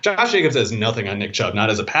later. Josh Jacobs has nothing on Nick Chubb, not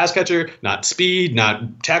as a pass catcher, not speed,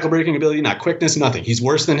 not tackle breaking ability, not quickness, nothing. He's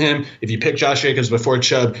worse than him. If you pick Josh Jacobs before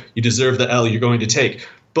Chubb, you deserve the L you're going to take.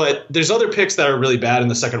 But there's other picks that are really bad in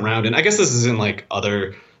the second round, and I guess this is in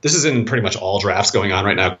other this is in pretty much all drafts going on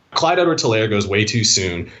right now. Clyde Edwards-Helaire goes way too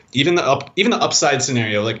soon. Even the upside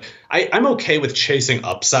scenario, like I'm okay with chasing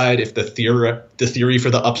upside if the theory for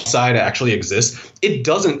the upside actually exists. It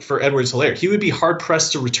doesn't for Edwards-Helaire. He would be hard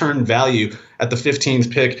pressed to return value at the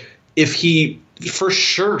 15th pick if he for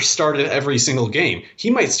sure started every single game. He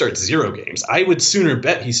might start 0 games. I would sooner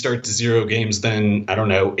bet he starts 0 games than, I don't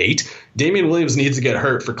know, 8. Damian Williams needs to get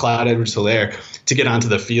hurt for Clyde Edwards-Helaire to get onto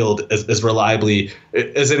the field as reliably,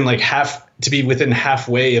 as in like to be within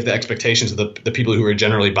halfway of the expectations of the people who are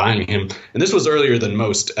generally buying him. And this was earlier than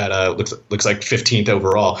most at looks like 15th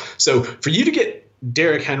overall. So for you to get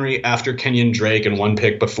Derrick Henry after Kenyon Drake and 1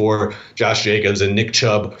 pick before Josh Jacobs and Nick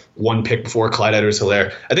Chubb 1 pick before Clyde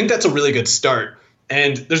Edwards-Helaire, I think that's a really good start.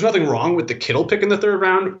 And there's nothing wrong with the Kittle pick in the 3rd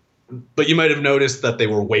round, but you might have noticed that they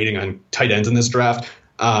were waiting on tight ends in this draft.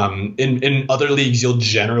 In other leagues, you'll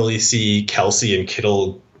generally see Kelsey and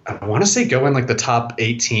Kittle, I want to say, go in like the top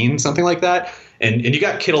 18, something like that. And you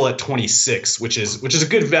got Kittle at 26, which is a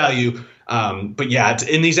good value. But yeah,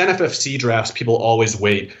 in these NFFC drafts, people always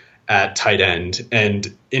wait at tight end,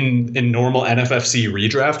 and in normal NFFC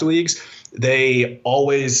redraft leagues, they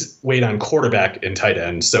always wait on quarterback and tight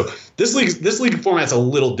end. So this league format's a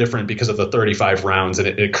little different because of the 35 rounds, and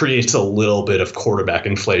it creates a little bit of quarterback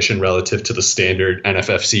inflation relative to the standard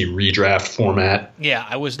NFFC redraft format. Yeah,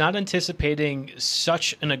 I was not anticipating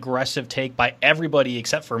such an aggressive take by everybody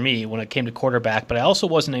except for me when it came to quarterback, but I also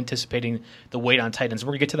wasn't anticipating the wait on tight ends.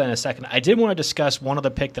 We're going to get to that in a second. I did want to discuss one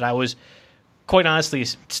other pick that I was quite honestly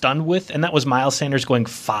stunned with, and that was Miles Sanders going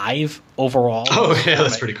 5 overall. Oh, yeah,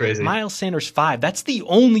 that's pretty crazy. Miles Sanders 5. That's the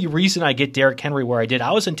only reason I get Derrick Henry where I did.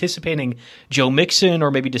 I was anticipating Joe Mixon,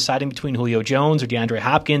 or maybe deciding between Julio Jones or DeAndre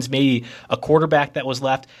Hopkins, maybe a quarterback that was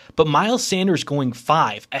left. But Miles Sanders going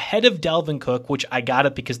 5, ahead of Dalvin Cook, which I got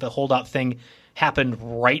it because the holdout thing happened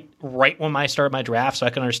right when I started my draft, so I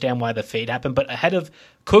can understand why the fade happened. But ahead of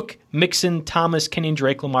Cook, Mixon, Thomas, Kenyon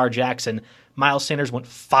Drake, Lamar Jackson, Miles Sanders went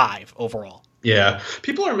 5 overall. Yeah,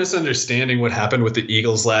 people are misunderstanding what happened with the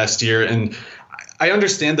Eagles last year, and I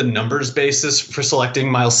understand the numbers basis for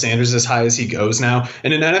selecting Miles Sanders as high as he goes now.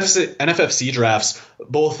 And in NFFC drafts,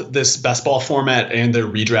 both this best ball format and the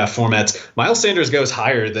redraft formats, Miles Sanders goes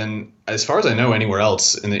higher than, as far as I know, anywhere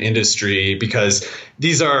else in the industry, because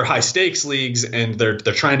these are high stakes leagues and they're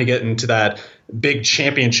trying to get into that big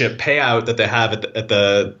championship payout that they have at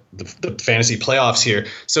the fantasy playoffs here.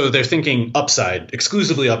 So they're thinking upside,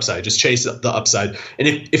 exclusively upside, just chase the upside.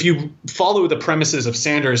 And if you follow the premises of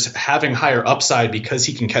Sanders having higher upside because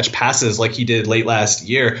he can catch passes like he did late last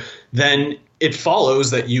year, then it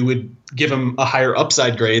follows that you would give him a higher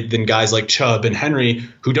upside grade than guys like Chubb and Henry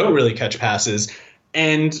who don't really catch passes.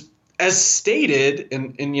 And as stated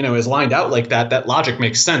and is lined out like that, that logic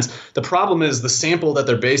makes sense. The problem is the sample that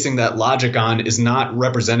they're basing that logic on is not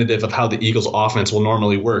representative of how the Eagles offense will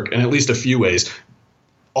normally work in at least a few ways.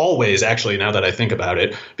 Always, actually, now that I think about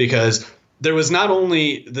it, because there was not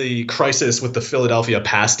only the crisis with the Philadelphia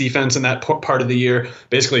pass defense in that part of the year,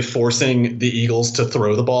 basically forcing the Eagles to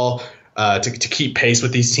throw the ball, to keep pace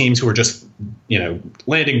with these teams who are just,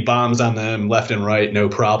 landing bombs on them left and right, no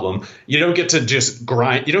problem. You don't get to just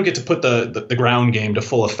grind. You don't get to put the ground game to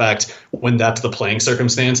full effect when that's the playing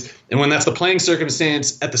circumstance. And when that's the playing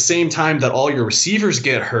circumstance at the same time that all your receivers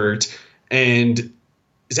get hurt, and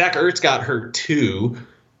Zach Ertz got hurt too.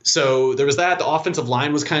 So there was that. The offensive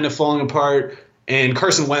line was kind of falling apart. And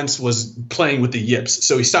Carson Wentz was playing with the yips,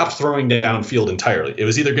 so he stopped throwing downfield entirely. It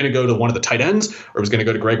was either going to go to one of the tight ends, or it was going to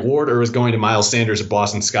go to Greg Ward, or it was going to Miles Sanders or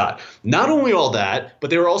Boston Scott. Not only all that, but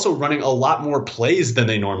they were also running a lot more plays than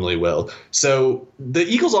they normally will. So the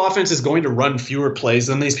Eagles' offense is going to run fewer plays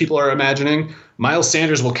than these people are imagining. Miles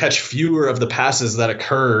Sanders will catch fewer of the passes that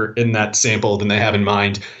occur in that sample than they have in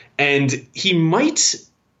mind. And he might...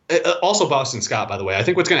 Also, Boston Scott, by the way. I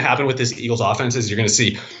think what's going to happen with this Eagles offense is you're going to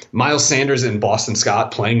see Miles Sanders and Boston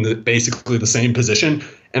Scott playing basically the same position.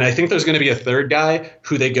 And I think there's going to be a third guy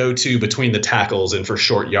who they go to between the tackles and for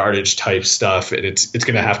short yardage type stuff. And it's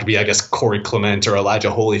going to have to be, I guess, Corey Clement or Elijah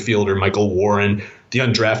Holyfield or Michael Warren, the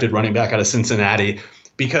undrafted running back out of Cincinnati,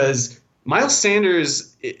 because Miles Sanders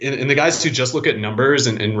and the guys who just look at numbers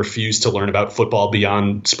and refuse to learn about football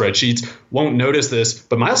beyond spreadsheets won't notice this,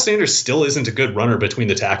 but Miles Sanders still isn't a good runner between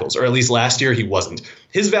the tackles, or at least last year he wasn't.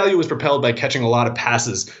 His value was propelled by catching a lot of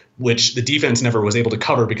passes, which the defense never was able to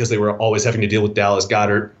cover because they were always having to deal with Dallas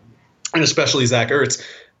Goedert and especially Zach Ertz.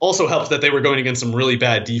 Also helped that they were going against some really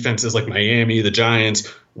bad defenses like Miami, the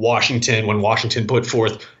Giants, Washington, when Washington put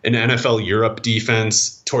forth an NFL Europe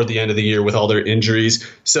defense toward the end of the year with all their injuries.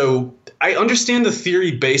 So I understand the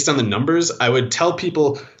theory based on the numbers. I would tell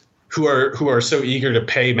people who are so eager to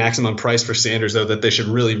pay maximum price for Sanders, though, that they should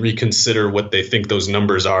really reconsider what they think those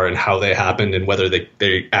numbers are and how they happened and whether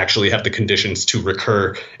they actually have the conditions to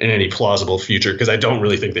recur in any plausible future, because I don't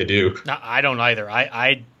really think they do. No, I don't either.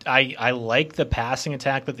 I like the passing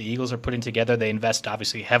attack that the Eagles are putting together. They invest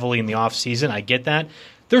obviously heavily in the offseason. I get that.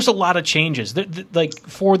 There's a lot of changes. Like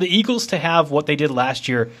for the Eagles to have what they did last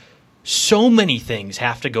year, so many things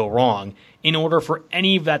have to go wrong in order for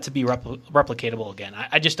any of that to be replicatable again.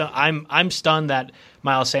 I just don't, I'm stunned that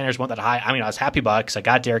Miles Sanders went that high. I mean, I was happy about it because I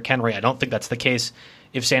got Derrick Henry. I don't think that's the case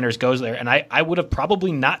if Sanders goes there. And I would have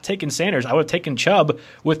probably not taken Sanders. I would have taken Chubb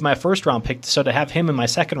with my first round pick. So to have him in my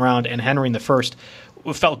second round and Henry in the first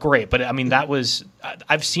felt great. But I mean,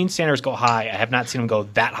 I've seen Sanders go high. I have not seen him go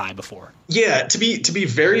that high before. Yeah, to be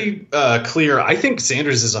very clear, I think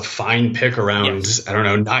Sanders is a fine pick around, I don't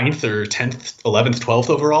know, 9th or 10th, 11th, 12th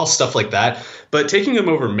overall, stuff like that. But taking him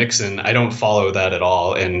over Mixon, I don't follow that at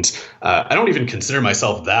all. And I don't even consider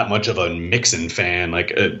myself that much of a Mixon fan.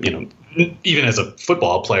 Like, even as a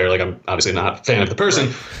football player, like I'm obviously not a fan of the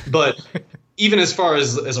person, but even as far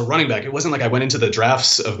as a running back, it wasn't like I went into the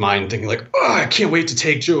drafts of mine thinking like, oh, I can't wait to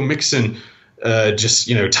take Joe Mixon. Just,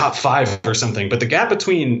 top 5 or something. But the gap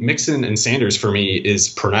between Mixon and Sanders for me is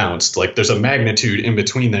pronounced. Like there's a magnitude in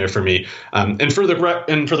between there for me. And for the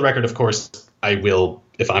record, of course, I will,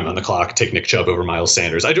 if I'm on the clock, take Nick Chubb over Miles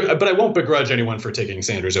Sanders. But I won't begrudge anyone for taking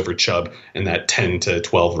Sanders over Chubb in that 10 to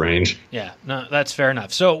 12 range. Yeah, no, that's fair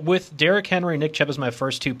enough. So with Derrick Henry and Nick Chubb as my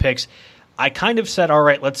first 2 picks, I kind of said, all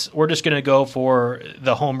right, we're just going to go for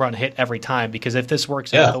the home run hit every time, because if this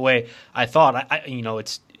works out the way I thought,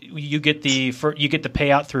 you get the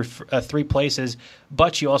payout through 3 places,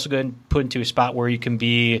 but you also get put into a spot where you can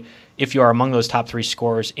be, if you are among those top 3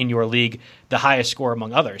 scorers in your league, the highest score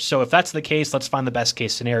among others. So if that's the case, let's find the best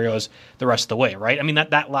case scenarios the rest of the way, right? I mean,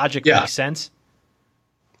 that logic makes sense.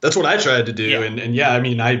 That's what I tried to do, yeah. And I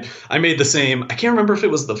mean, I made the same. I can't remember if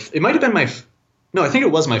it might have been I think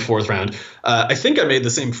it was my 4th round. I think I made the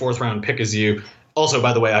same 4th round pick as you. Also,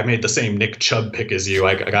 by the way, I made the same Nick Chubb pick as you.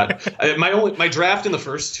 I got my draft in the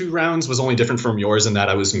first 2 rounds was only different from yours in that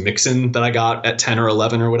I was Mixon that I got at 10 or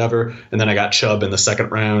 11 or whatever, and then I got Chubb in the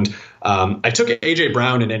 2nd round. I took AJ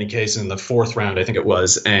Brown in any case in the 4th round, I think it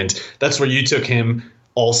was, and that's where you took him.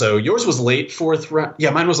 Also, yours was late 4th round. Yeah,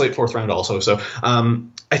 mine was late 4th round also. So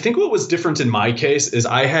I think what was different in my case is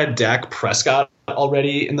I had Dak Prescott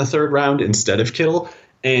already in the 3rd round instead of Kittle.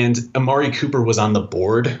 And Amari Cooper was on the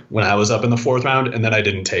board when I was up in the 4th round, and then I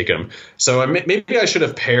didn't take him. So maybe I should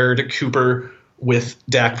have paired Cooper with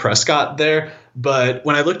Dak Prescott there. But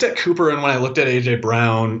when I looked at Cooper and when I looked at A.J.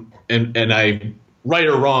 Brown, and I, right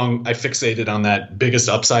or wrong, I fixated on that biggest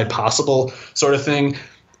upside possible sort of thing.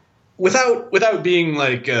 Without being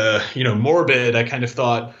like, morbid, I kind of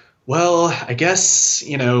thought, well, I guess,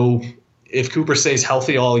 if Cooper stays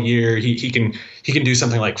healthy all year, he can do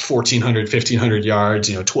something like 1,400, 1,500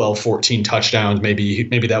 yards, 12, 14 touchdowns. Maybe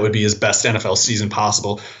that would be his best NFL season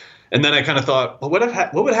possible. And then I kind of thought, well, what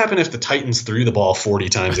would happen if the Titans threw the ball 40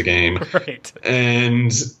 times a game? Right.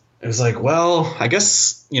 And it was like, well, I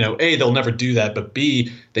guess, A, they'll never do that, but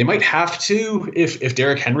B, they might have to if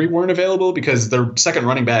Derrick Henry weren't available, because their second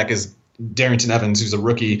running back is Darrington Evans, who's a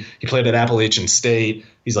rookie. He played at Appalachian State.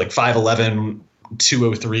 He's like 5'11",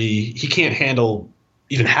 203. He can't handle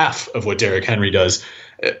even half of what Derrick Henry does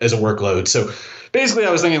as a workload. So basically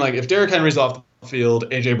I was thinking, like, if Derrick Henry's off the field,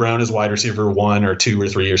 A.J. Brown is wide receiver 1 or 2 or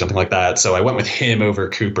 3 or something like that. So I went with him over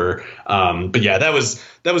Cooper. But yeah, that was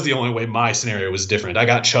the only way my scenario was different. I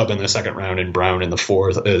got Chubb in the 2nd round and Brown in the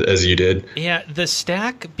 4th, as you did. Yeah, the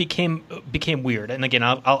stack became weird. And again,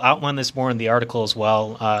 I'll outline this more in the article as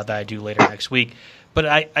well that I do later next week. But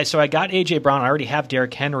I got A.J. Brown. I already have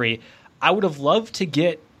Derrick Henry. I would have loved to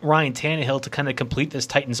get Ryan Tannehill to kind of complete this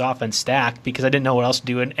Titans offense stack, because I didn't know what else to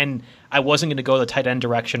do. And I wasn't going to go the tight end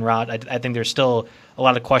direction route. I think there's still a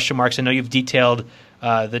lot of question marks. I know you've detailed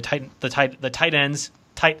the Titans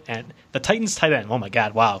tight end. Oh my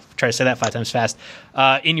God, wow! Try to say that 5 times fast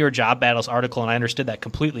in your job battles article, and I understood that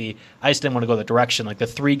completely. I just didn't want to go the direction, like the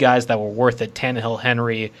 3 guys that were worth it: Tannehill,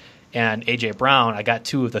 Henry, and A.J. Brown. I got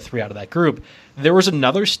 2 of the 3 out of that group. There was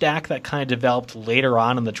another stack that kind of developed later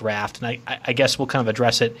on in the draft, and I guess we'll kind of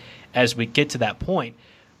address it as we get to that point.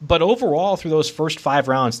 But overall, through those first 5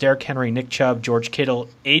 rounds, Derrick Henry, Nick Chubb, George Kittle,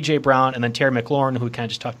 A.J. Brown, and then Terry McLaurin, who we kind of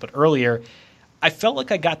just talked about earlier, I felt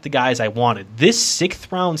like I got the guys I wanted. This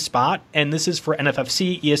 6th round spot, and this is for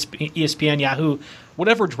NFFC, ESPN, Yahoo,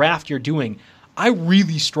 whatever draft you're doing, I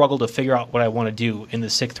really struggled to figure out what I want to do in the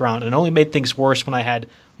 6th round, and it only made things worse when I had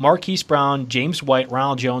Marquise Brown, James White,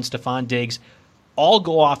 Ronald Jones, Stephon Diggs all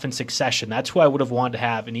go off in succession. That's who I would have wanted to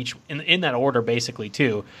have in that order, basically,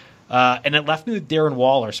 too. And it left me with Darren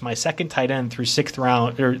Waller, so my second tight end through 6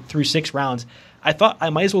 rounds. I thought I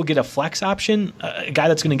might as well get a flex option, a guy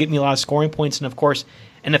that's going to get me a lot of scoring points. And, of course,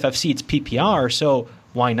 NFFC, it's PPR, so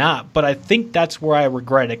why not? But I think that's where I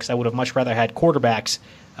regret it because I would have much rather had quarterbacks,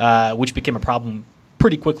 which became a problem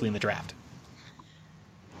pretty quickly in the draft.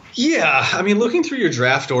 Yeah, I mean, looking through your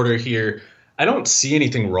draft order here, I don't see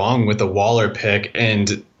anything wrong with the Waller pick,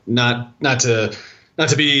 and not to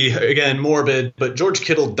be, again, morbid, but George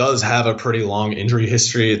Kittle does have a pretty long injury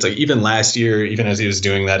history. It's like even last year, even as he was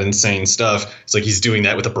doing that insane stuff, it's like he's doing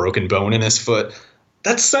that with a broken bone in his foot.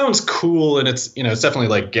 That sounds cool, and it's definitely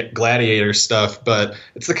like gladiator stuff, but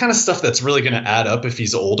it's the kind of stuff that's really going to add up if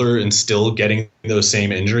he's older and still getting those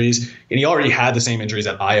same injuries. And he already had the same injuries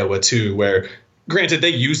at Iowa too, where granted they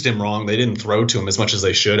used him wrong. They didn't throw to him as much as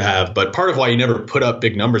they should have, but part of why he never put up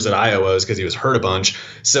big numbers at Iowa is because he was hurt a bunch.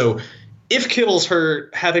 So if Kittle's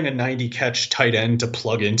hurt, having a 90-catch tight end to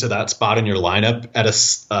plug into that spot in your lineup at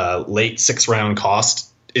a late 6th-round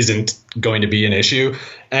cost isn't going to be an issue.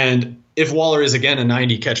 And if Waller is, again, a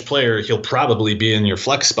 90-catch player, he'll probably be in your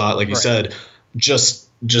flex spot, like you said, just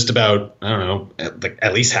about, I don't know,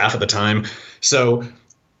 at least half of the time. So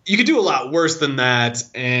you could do a lot worse than that.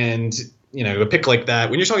 And, a pick like that,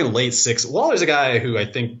 when you're talking late 6, Waller's a guy who I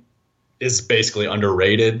think is basically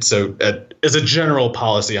underrated. So as a general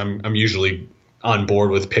policy, I'm usually on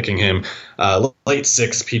board with picking him. Late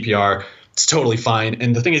 6 PPR, it's totally fine.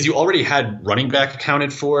 And the thing is, you already had running back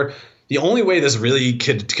accounted for. The only way this really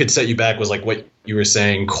could set you back was like what you were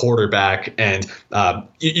saying, quarterback. And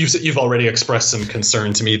you've already expressed some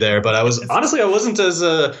concern to me there. But I wasn't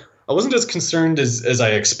as concerned as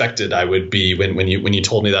I expected I would be when you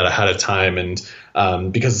told me that ahead of time. And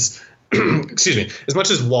because excuse me, as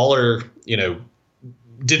much as Waller,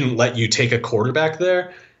 didn't let you take a quarterback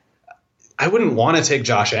there, I wouldn't want to take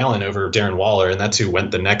Josh Allen over Darren Waller, and that's who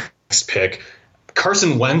went the next pick.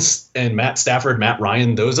 Carson Wentz and Matt Stafford, Matt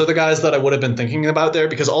Ryan, those are the guys that I would have been thinking about there,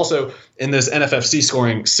 because also in this NFFC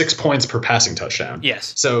scoring 6 points per passing touchdown.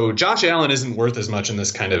 Yes. So Josh Allen isn't worth as much in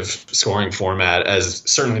this kind of scoring format as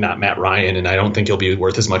certainly not Matt Ryan, and I don't think he'll be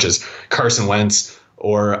worth as much as Carson Wentz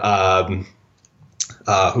or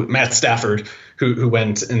Matt Stafford, who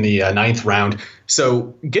went in the 9th round.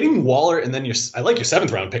 So getting Waller, and then I like your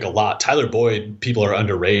 7th round pick a lot. Tyler Boyd, people are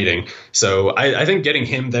underrating. So I think getting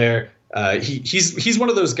him there, he's one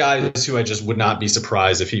of those guys who I just would not be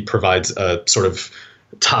surprised if he provides a sort of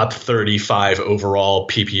top 35 overall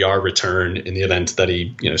PPR return in the event that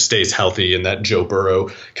he stays healthy and that Joe Burrow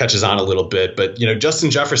catches on a little bit. But Justin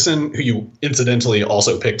Jefferson, who you incidentally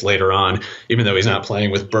also picked later on, even though he's not playing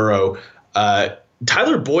with Burrow,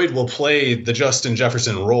 Tyler Boyd will play the Justin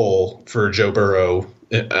Jefferson role for Joe Burrow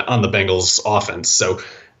on the Bengals offense. So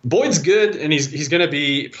Boyd's good, and he's going to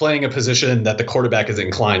be playing a position that the quarterback is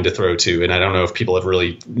inclined to throw to, and I don't know if people have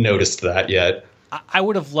really noticed that yet. I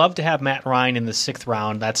would have loved to have Matt Ryan in the 6th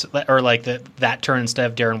round. That turn instead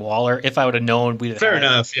of Darren Waller. If I would have known, we'd have fair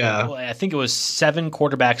enough. Yeah, I think it was 7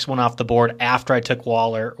 quarterbacks went off the board after I took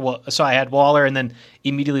Waller. Well, so I had Waller and then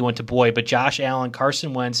immediately went to Boyd. But Josh Allen,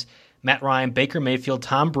 Carson Wentz, Matt Ryan, Baker Mayfield,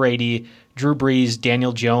 Tom Brady, Drew Brees,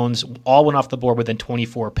 Daniel Jones all went off the board within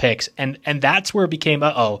 24 picks. And that's where it became,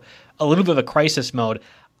 a little bit of a crisis mode.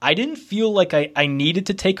 I didn't feel like I needed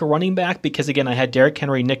to take a running back because, again, I had Derrick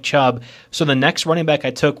Henry, Nick Chubb. So the next running back I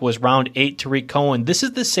took was round 8, Tariq Cohen. This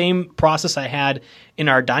is the same process I had in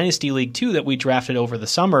our Dynasty League, too, that we drafted over the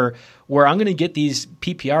summer, where I'm going to get these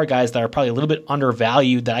PPR guys that are probably a little bit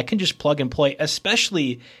undervalued that I can just plug and play,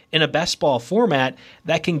 especially in a best ball format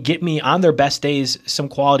that can get me on their best days some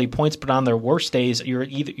quality points, but on their worst days, you're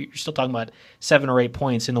still talking about 7 or 8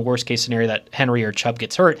 points in the worst case scenario that Henry or Chubb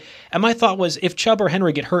gets hurt. And my thought was, if Chubb or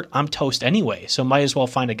Henry get hurt, I'm toast anyway. So might as well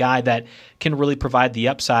find a guy that can really provide the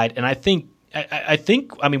upside. And I think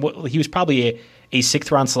he was probably a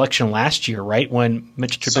 6th round selection last year, right? When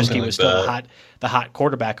Mitch Trubisky was still the hot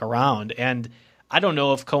quarterback around. And I don't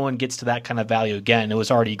know if Cohen gets to that kind of value again. It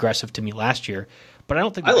was already aggressive to me last year, but I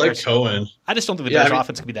don't think like Cohen. I just don't think the Bears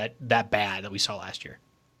offense could be that bad that we saw last year.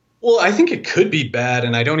 Well, I think it could be bad,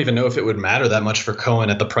 and I don't even know if it would matter that much for Cohen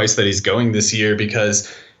at the price that he's going this year,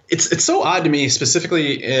 because it's so odd to me,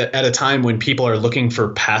 specifically at a time when people are looking for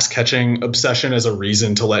pass catching obsession as a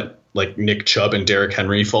reason to let like Nick Chubb and Derrick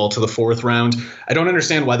Henry fall to the 4th round. I don't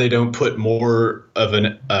understand why they don't put more of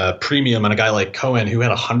a premium on a guy like Cohen, who had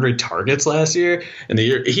 100 targets last year. And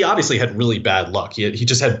he obviously had really bad luck. He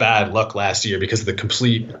just had bad luck last year because the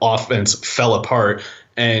complete offense fell apart,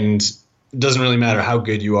 and it doesn't really matter how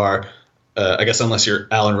good you are, I guess, unless you're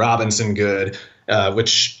Allen Robinson good.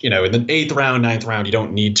 which, in the 8th round, 9th round, you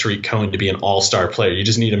don't need Tariq Cohen to be an all-star player. You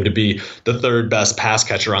just need him to be the 3rd best pass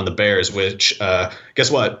catcher on the Bears, which,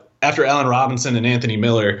 guess what? After Allen Robinson and Anthony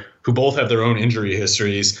Miller, who both have their own injury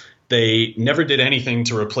histories, they never did anything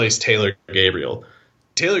to replace Taylor Gabriel.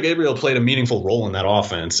 Taylor Gabriel played a meaningful role in that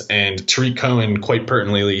offense, and Tariq Cohen, quite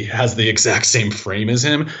pertinently, has the exact same frame as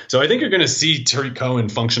him. So I think you're going to see Tariq Cohen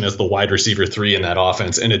function as the wide receiver 3 in that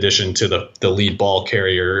offense, in addition to the lead ball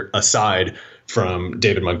carrier aside from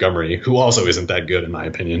David Montgomery, who also isn't that good, in my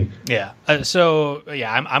opinion. Yeah.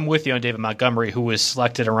 I'm with you on David Montgomery, who was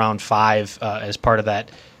selected around 5 as part of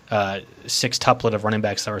that 6-tuplet of running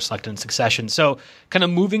backs that were selected in succession. So kind of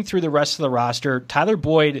moving through the rest of the roster, Tyler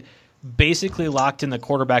Boyd basically locked in the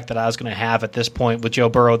quarterback that I was going to have at this point, with Joe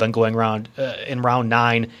Burrow then going around in round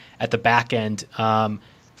 9 at the back end.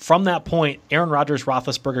 From that point, Aaron Rodgers,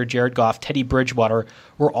 Roethlisberger, Jared Goff, Teddy Bridgewater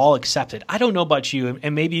were all accepted. I don't know about you,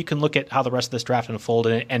 and maybe you can look at how the rest of this draft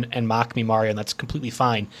unfolded and mock me, Mario, and that's completely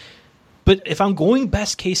fine. But if I'm going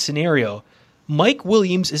best case scenario, Mike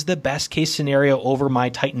Williams is the best case scenario over my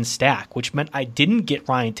Titans stack, which meant I didn't get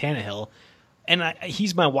Ryan Tannehill, and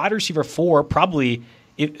he's my wide receiver 4, probably.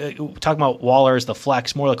 Talking about Waller as the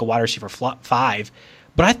flex, more like a wide receiver 5.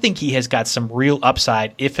 But I think he has got some real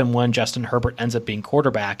upside if and when Justin Herbert ends up being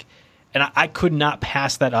quarterback. And I could not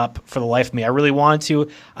pass that up for the life of me. I really wanted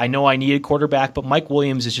to. I know I needed quarterback, but Mike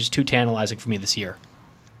Williams is just too tantalizing for me this year.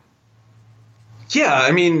 Yeah,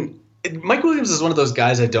 I mean, Mike Williams is one of those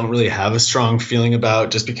guys I don't really have a strong feeling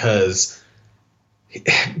about, just because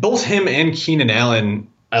both him and Keenan Allen,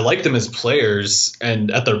 I like them as players, and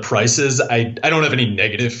at their prices, I don't have any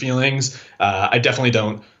negative feelings. I definitely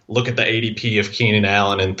don't look at the ADP of Keenan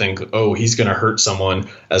Allen and think, oh, he's going to hurt someone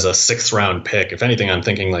as a 6th round pick. If anything, I'm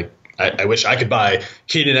thinking like, I wish I could buy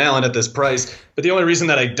Keenan Allen at this price. But the only reason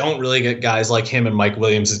that I don't really get guys like him and Mike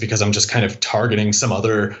Williams is because I'm just kind of targeting some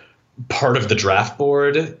other part of the draft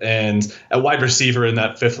board. And at wide receiver in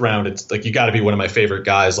that 5th round, it's like you got to be one of my favorite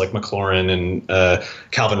guys like McLaurin and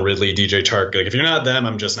Calvin Ridley, DJ Chark. Like if you're not them,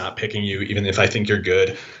 I'm just not picking you, even if I think you're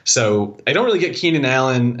good. So I don't really get Keenan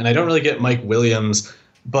Allen and I don't really get Mike Williams.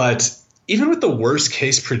 But even with the worst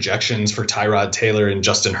case projections for Tyrod Taylor and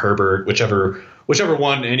Justin Herbert, whichever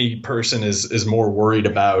one any person is more worried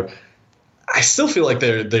about, I still feel like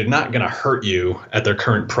they're not going to hurt you at their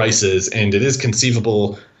current prices. And it is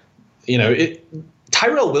conceivable.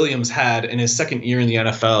 Tyrell Williams had in his 2nd year in the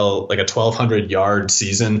NFL like a 1,200-yard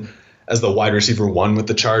season as the wide receiver 1 with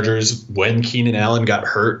the Chargers when Keenan Allen got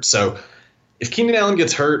hurt. So if Keenan Allen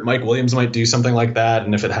gets hurt, Mike Williams might do something like that.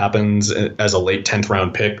 And if it happens as a late 10th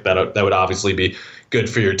round pick, that would obviously be good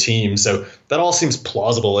for your team. So that all seems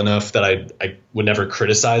plausible enough that I would never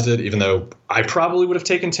criticize it, even though I probably would have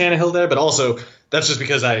taken Tannehill there. But also that's just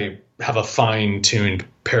because I have a fine-tuned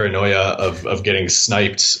paranoia of getting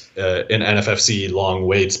sniped in NFFC long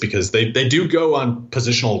waits, because they do go on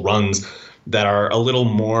positional runs that are a little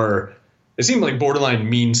more, they seem like borderline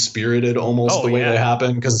mean-spirited almost the way they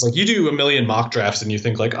happen. Because it's like you do a million mock drafts and you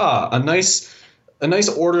think like, a nice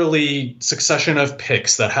orderly succession of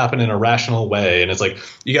picks that happen in a rational way. And it's like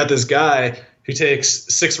you got this guy who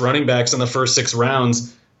takes 6 running backs in the first 6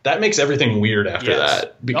 rounds. That makes everything weird after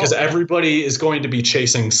that, because everybody is going to be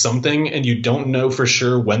chasing something and you don't know for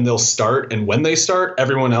sure when they'll start. And when they start,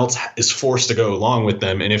 everyone else is forced to go along with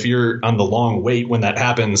them. And if you're on the long wait when that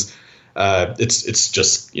happens, it's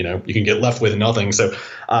just, you can get left with nothing. So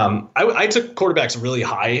I took quarterbacks really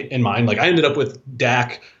high in mind. Like I ended up with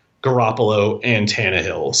Dak, Garoppolo, and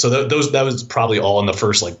Tannehill. So that was probably all in the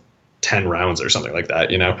first 10 rounds or something like that,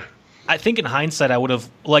 I think in hindsight, I would have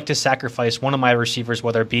liked to sacrifice one of my receivers,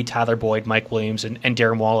 whether it be Tyler Boyd, Mike Williams, and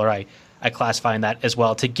Darren Waller. I classify in that as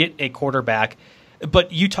well, to get a quarterback.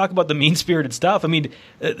 But you talk about the mean-spirited stuff. I mean,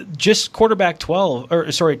 just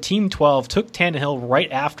team 12 took Tannehill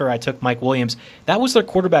right after I took Mike Williams. That was their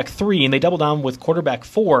quarterback 3, and they doubled down with quarterback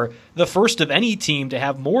 4, the first of any team to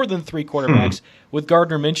have more than 3 quarterbacks, with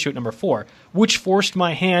Gardner Minshew at number 4, which forced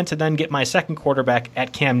my hand to then get my second quarterback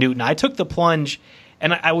at Cam Newton. I took the plunge.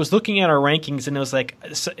 And I was looking at our rankings, and it was like, the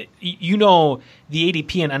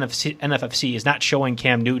ADP in NFFC is not showing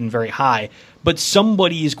Cam Newton very high, but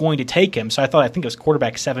somebody is going to take him. So I think it was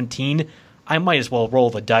quarterback 17. I might as well roll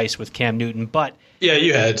the dice with Cam Newton. But yeah,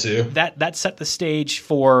 you had to. That set the stage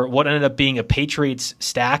for what ended up being a Patriots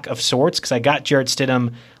stack of sorts, because I got Jarrett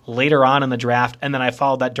Stidham later on in the draft, and then I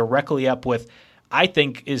followed that directly up with I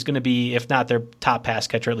think is going to be, if not their top pass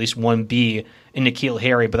catcher, at least 1B in N'Keal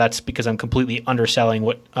Harry, but that's because I'm completely underselling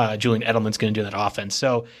what Julian Edelman's going to do in that offense.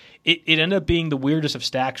 So it ended up being the weirdest of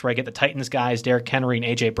stacks where I get the Titans guys, Derrick Henry and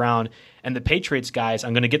A.J. Brown, and the Patriots guys,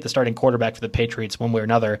 I'm going to get the starting quarterback for the Patriots one way or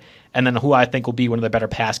another, and then who I think will be one of the better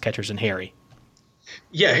pass catchers in Harry.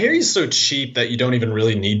 Yeah, Harry's so cheap that you don't even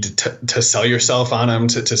really need to sell yourself on him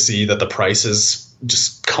to see that the price is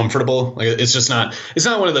just comfortable. Like it's not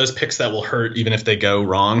one of those picks that will hurt even if they go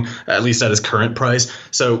wrong, at least at his current price.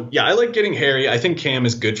 So yeah, I like getting Harry. I think Cam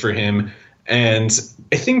is good for him. And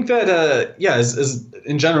I think that as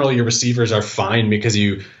in general, your receivers are fine because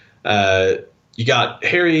you got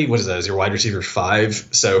Harry, what is that, as your wide receiver 5.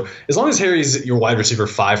 So as long as Harry's your wide receiver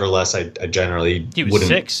 5 or less, I generally he was wouldn't.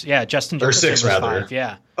 6. Yeah, Justin Jefferson or 6 was rather. 5,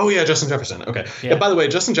 yeah. Oh yeah, Justin Jefferson. Okay. Yeah, by the way,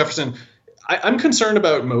 Justin Jefferson, I'm concerned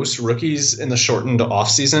about most rookies in the shortened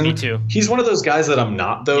offseason. Me too. He's one of those guys that I'm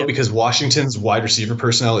not, though, because Washington's wide receiver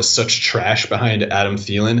personnel is such trash behind Adam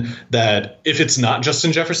Thielen that if it's not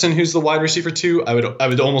Justin Jefferson who's the wide receiver 2, I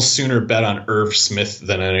would almost sooner bet on Irv Smith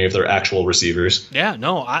than any of their actual receivers. Yeah,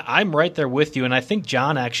 no, I'm right there with you, and I think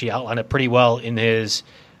John actually outlined it pretty well in his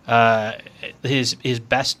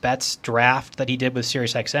best bets draft that he did with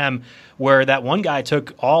SiriusXM, where that one guy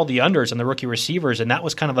took all the unders on the rookie receivers, and that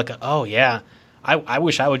was kind of like I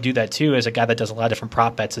wish I would do that too as a guy that does a lot of different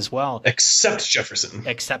prop bets as well. Except Jefferson.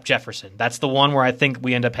 That's the one where I think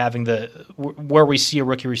we end up having where we see a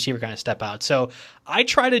rookie receiver kind of step out. So I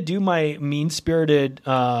try to do my mean-spirited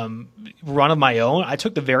run of my own. I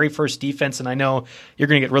took the very first defense, and I know you're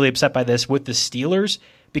going to get really upset by this, with the Steelers,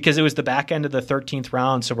 because it was the back end of the 13th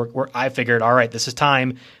round. So I figured, all right, this is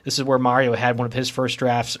time. This is where Mario had one of his first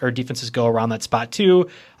drafts or defenses go around that spot too.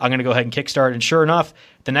 I'm going to go ahead and kickstart. And sure enough,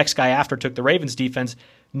 the next guy after took the Ravens defense.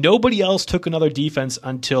 Nobody else took another defense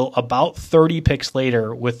until about 30 picks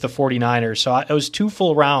later with the 49ers. So it was 2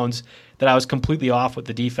 full rounds that I was completely off with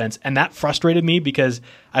the defense. And that frustrated me because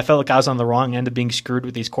I felt like I was on the wrong end of being screwed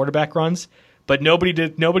with these quarterback runs. But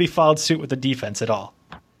nobody followed suit with the defense at all.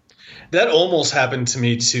 That almost happened to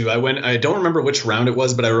me too. I don't remember which round it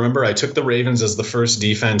was, but I remember I took the Ravens as the first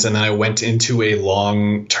defense, and then I went into a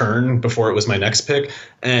long turn before it was my next pick.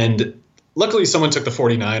 And luckily someone took the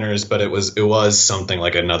 49ers, but it was something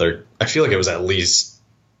like another, I feel like it was at least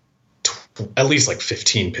like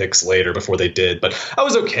 15 picks later before they did. But I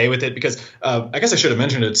was okay with it because I guess I should have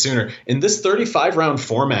mentioned it sooner. In this 35 round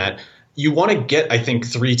format, you want to get, I think,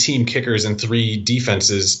 3 team kickers and 3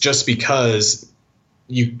 defenses just because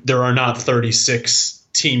there are not 36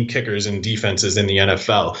 team kickers and defenses in the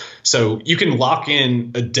NFL. So you can lock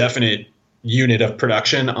in a definite unit of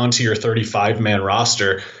production onto your 35-man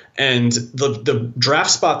roster. And the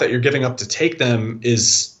draft spot that you're giving up to take them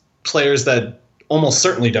is players that almost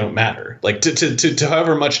certainly don't matter. Like to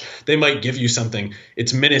however much they might give you something,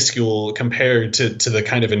 it's minuscule compared to the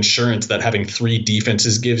kind of insurance that having 3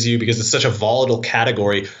 defenses gives you, because it's such a volatile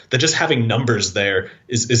category that just having numbers there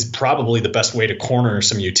is probably the best way to corner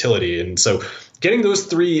some utility. And so getting those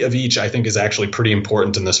 3 of each, I think, is actually pretty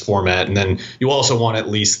important in this format. And then you also want at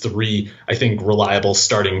least 3, I think, reliable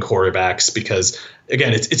starting quarterbacks, because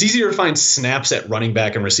again, it's easier to find snaps at running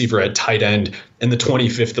back and receiver at tight end in the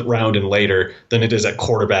 25th round and later than it is at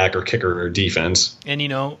quarterback or kicker or defense. And,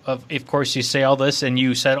 of course, you say all this, and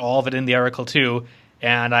you said all of it in the article too,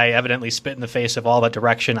 and I evidently spit in the face of all that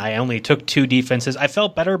direction. I only took 2 defenses. I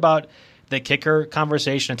felt better about the kicker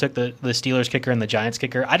conversation. I took the Steelers kicker and the Giants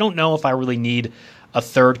kicker. I don't know if I really need a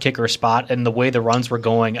 3rd kicker spot, and the way the runs were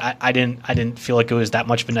going, I didn't feel like it was that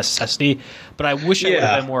much of a necessity, but I wish I would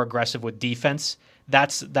have been more aggressive with defense.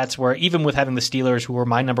 That's where, even with having the Steelers, who were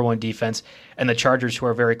my number 1 defense, and the Chargers, who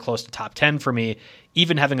are very close to top 10 for me,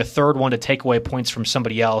 even having a 3rd one to take away points from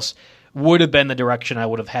somebody else would have been the direction I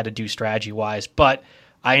would have had to do strategy-wise. But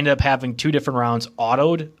I ended up having 2 different rounds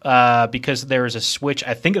autoed because there was a switch,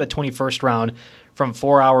 I think, in the 21st round from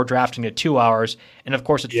 4-hour drafting to 2 hours. And, of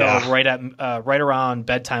course, it fell right around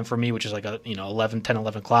bedtime for me, which is like 11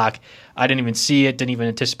 o'clock. I didn't even see it, didn't even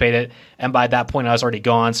anticipate it. And by that point, I was already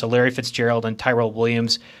gone. So Larry Fitzgerald and Tyrell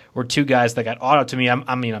Williams were 2 guys that got autoed to me.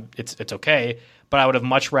 I mean, it's okay. But I would have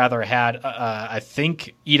much rather had, I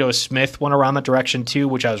think, Ito Smith went around that direction too,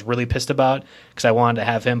 which I was really pissed about because I wanted to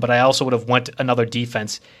have him. But I also would have went another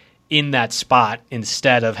defense in that spot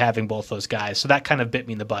instead of having both those guys. So that kind of bit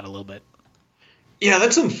me in the butt a little bit. Yeah,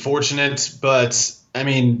 that's unfortunate. But, I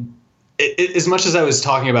mean, as much as I was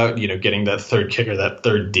talking about, getting that 3rd kicker, that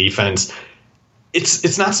 3rd defense,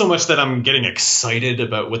 it's not so much that I'm getting excited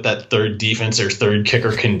about what that 3rd defense or 3rd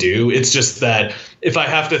kicker can do. It's just that if I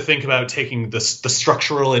have to think about taking the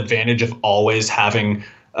structural advantage of always having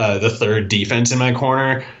the 3rd defense in my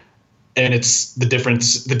corner, and it's the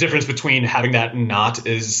difference between having that and not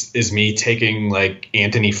is me taking like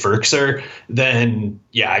Anthony Ferkser, then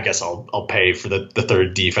yeah, I guess I'll pay for the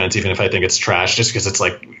third defense, even if I think it's trash, just because it's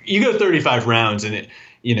like you go 35 rounds and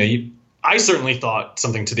I certainly thought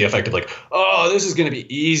something to the effect of like, oh, this is going to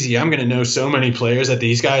be easy. I'm going to know so many players that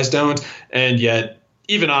these guys don't. And yet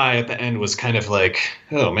even I at the end was kind of like,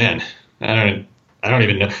 oh man, I don't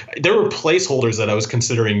even know. There were placeholders that I was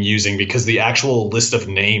considering using because the actual list of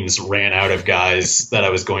names ran out of guys that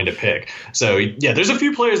I was going to pick. So yeah, there's a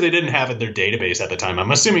few players they didn't have in their database at the time.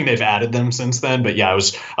 I'm assuming they've added them since then. But yeah, I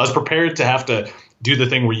was prepared to have to do the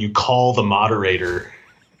thing where you call the moderator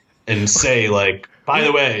and say like, by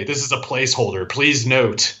the way, this is a placeholder. Please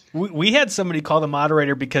note. We had somebody call the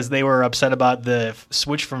moderator because they were upset about the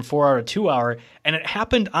switch from 4-hour to 2-hour, and it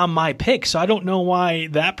happened on my pick. So I don't know why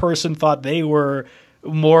that person thought they were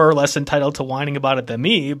more or less entitled to whining about it than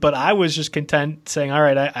me. But I was just content saying, all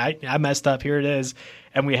right, I messed up. Here it is.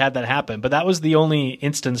 And we had that happen. But that was the only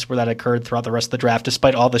instance where that occurred throughout the rest of the draft,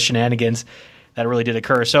 despite all the shenanigans that really did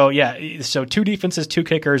occur. So, yeah, so 2 defenses, 2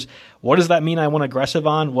 kickers. What does that mean I went aggressive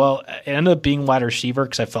on? Well, it ended up being wide receiver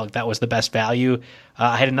because I felt like that was the best value.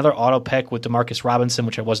 I had another auto pick with Demarcus Robinson,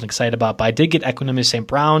 which I wasn't excited about, but I did get Equanimeous St.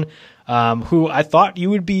 Brown, who I thought you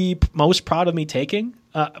would be most proud of me taking.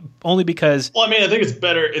 Only because... Well, I mean, I think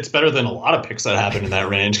it's better than a lot of picks that happen in that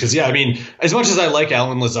range. Because, yeah, I mean, as much as I like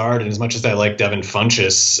Allen Lazard and as much as I like Devin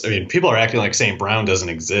Funchess, I mean, people are acting like St. Brown doesn't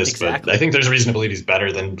exist. Exactly. But I think there's reason to believe he's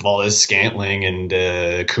better than Valdez-Scantling and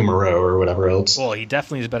Kumaro or whatever else. Well, he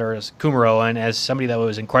definitely is better as Kumaro. And as somebody that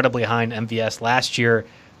was incredibly high in MVS last year,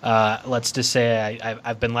 let's just say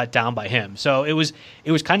I've been let down by him. So it was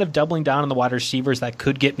kind of doubling down on the wide receivers that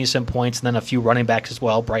could get me some points, and then a few running backs as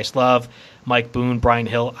well. Bryce Love, Mike Boone, Brian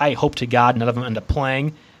Hill. I hope to God none of them end up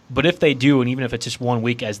playing. But if they do, and even if it's just 1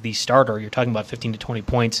 week as the starter, you're talking about 15 to 20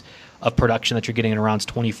 points of production that you're getting in rounds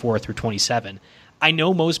 24 through 27. I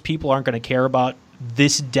know most people aren't going to care about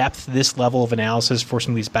this depth, this level of analysis for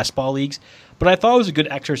some of these best ball leagues, but I thought it was a good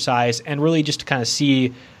exercise and really just to kind of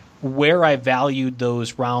see where I valued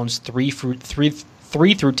those rounds 3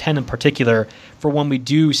 through 10 in particular for when we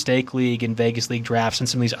do Stake League and Vegas League drafts and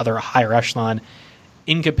some of these other higher echelon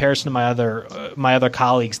in comparison to my other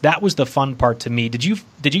colleagues. That was the fun part to me. Did you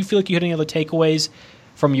feel like you had any other takeaways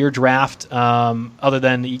from your draft other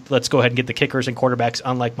than let's go ahead and get the kickers and quarterbacks,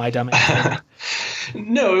 unlike my dumb ass?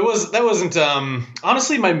 No, that wasn't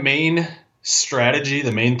honestly my main strategy.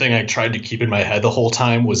 The main thing I tried to keep in my head the whole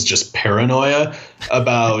time was just paranoia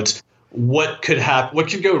about what could happen, what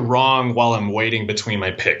could go wrong while I'm waiting between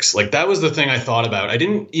my picks. Like that was the thing I thought about. I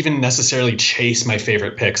didn't even necessarily chase my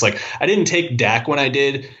favorite picks. Like I didn't take Dak when I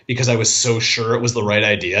did because I was so sure it was the right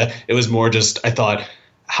idea. It was more just I thought,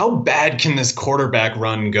 how bad can this quarterback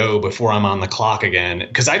run go before I'm on the clock again?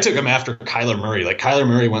 Because I took him after Kyler Murray. Like Kyler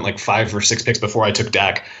Murray went like 5 or 6 picks before I took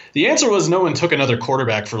Dak. The answer was no one took another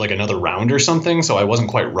quarterback for like another round or something. So I wasn't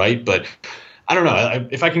quite right. But I don't know.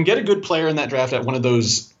 If I can get a good player in that draft at one of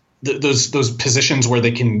those positions where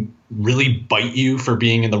they can really bite you for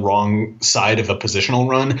being in the wrong side of a positional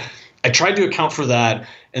run, I tried to account for that.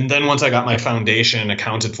 And then once I got my foundation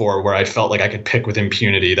accounted for where I felt like I could pick with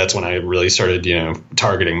impunity, that's when I really started,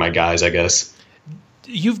 targeting my guys, I guess.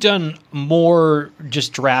 You've done more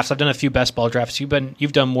just drafts. I've done a few best ball drafts.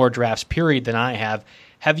 You've done more drafts, period, than I have.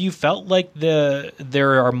 Have you felt like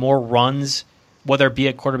there are more runs, whether it be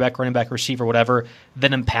at quarterback, running back, receiver, whatever,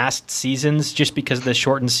 than in past seasons, just because of the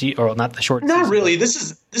shortened season, or not the shortened season? Not really.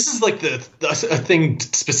 This is like a thing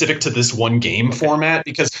specific to this one game format,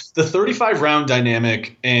 because the 35 round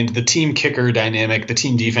dynamic and the team kicker dynamic, the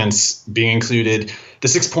team defense being included, the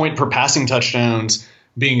 6 point per passing touchdowns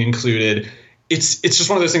being included, it's just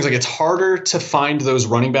one of those things. Like it's harder to find those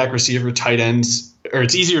running back, receiver, tight ends, or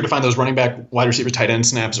it's easier to find those running back, wide receiver, tight end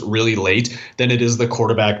snaps really late than it is the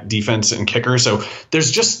quarterback, defense, and kicker. So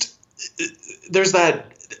there's that.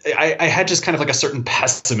 I had just kind of like a certain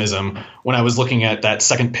pessimism when I was looking at that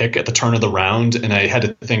second pick at the turn of the round, and I had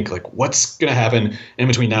to think like, what's going to happen in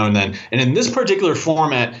between now and then? And in this particular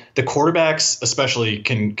format, the quarterbacks especially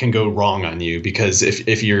can go wrong on you, because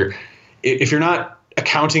if you're not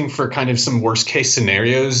accounting for kind of some worst case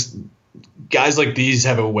scenarios, guys like these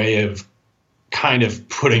have a way of kind of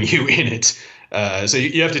putting you in it. So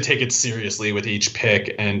you have to take it seriously with each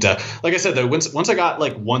pick. And like I said, though, once I got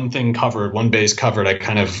like one thing covered, one base covered, I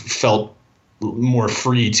kind of felt more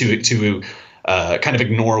free to kind of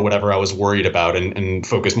ignore whatever I was worried about and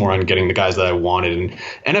focus more on getting the guys that I wanted.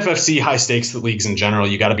 And NFFC high stakes leagues in general,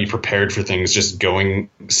 you got to be prepared for things just going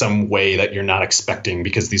some way that you're not expecting,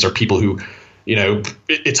 because these are people who,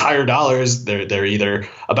 it's higher dollars. They're either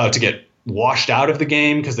about to get washed out of the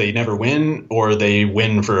game because they never win, or they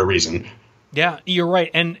win for a reason. Yeah, you're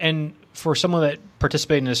right. And for someone that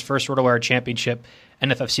participated in his first RotoWire Championship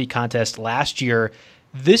NFFC contest last year,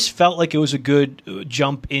 this felt like it was a good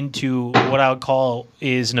jump into what I would call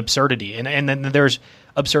is an absurdity. And then there's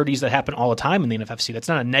absurdities that happen all the time in the NFFC. That's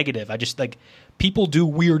not a negative. I just like people do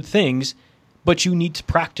weird things, but you need to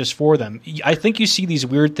practice for them. I think you see these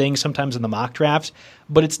weird things sometimes in the mock drafts,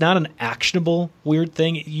 but it's not an actionable weird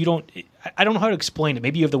thing. I don't know how to explain it.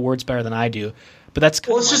 Maybe you have the words better than I do, but that's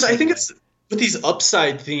kind of it's just, I think it's with these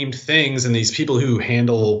upside themed things and these people who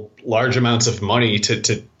handle large amounts of money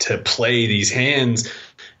to play these hands,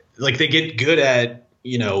 like they get good at,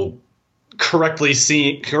 correctly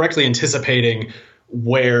anticipating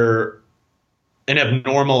where an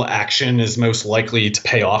abnormal action is most likely to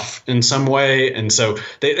pay off in some way. And so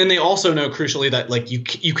they also know crucially that like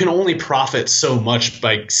you can only profit so much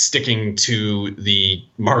by sticking to the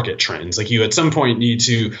market trends. Like you at some point need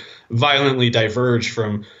to violently diverge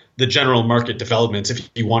from the general market developments if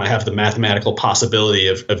you want to have the mathematical possibility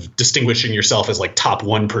of distinguishing yourself as like top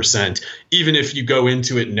 1%, even if you go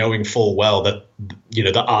into it knowing full well that,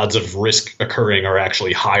 the odds of risk occurring are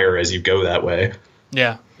actually higher as you go that way.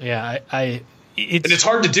 Yeah. It's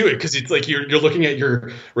hard to do it because it's like you're looking at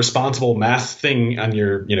your responsible math thing on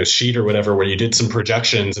your sheet or whatever where you did some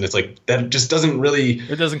projections, and it's like that just doesn't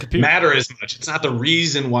compute. Matter as much. It's not the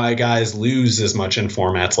reason why guys lose as much in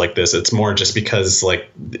formats like this. It's more just because like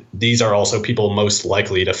these are also people most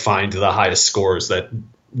likely to find the highest scores that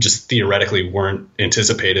just theoretically weren't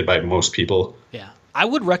anticipated by most people. Yeah, I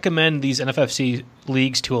would recommend these NFFC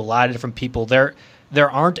leagues to a lot of different people. There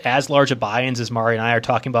aren't as large of buy-ins as Mari and I are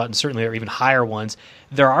talking about, and certainly there are even higher ones.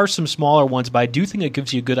 There are some smaller ones, but I do think it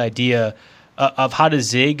gives you a good idea of how to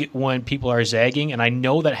zig when people are zagging, and I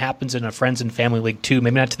know that happens in a friends and family league too,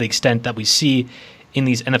 maybe not to the extent that we see in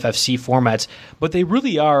these NFFC formats, but they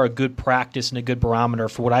really are a good practice and a good barometer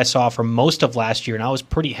for what I saw from most of last year, and I was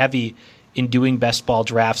pretty heavy in doing best ball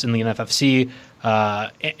drafts in the NFFC,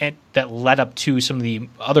 and that led up to some of the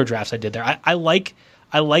other drafts I did there. I like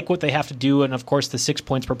what they have to do, and of course the 6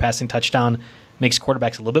 points per passing touchdown makes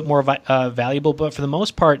quarterbacks a little bit more valuable, but for the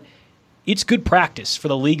most part, it's good practice for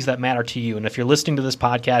the leagues that matter to you. And if you're listening to this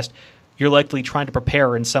podcast, you're likely trying to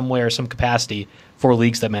prepare in some way or some capacity for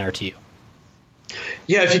leagues that matter to you.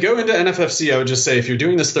 Yeah, if you go into NFFC, I would just say if you're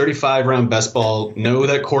doing this 35-round best ball, know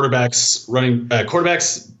that quarterbacks,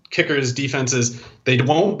 kickers, defenses, they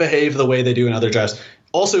won't behave the way they do in other drafts.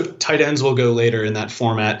 Also, tight ends will go later in that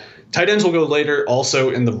format. Tight ends will go later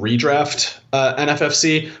also in the redraft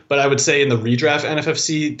NFFC, but I would say in the redraft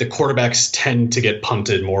NFFC, the quarterbacks tend to get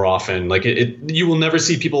punted more often. Like you will never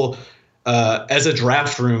see people as a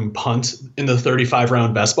draft room punt in the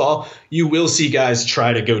 35-round best ball. You will see guys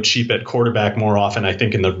try to go cheap at quarterback more often, I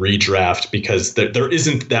think, in the redraft because there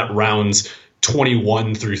isn't that rounds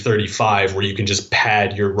 21 through 35 where you can just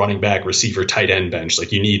pad your running back, receiver, tight end bench.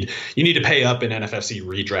 Like you need to pay up in NFFC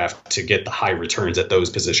redraft to get the high returns at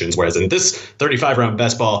those positions. Whereas in this 35-round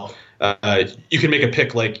best ball, you can make a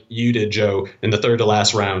pick like you did, Joe, in the third to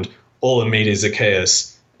last round, Olamide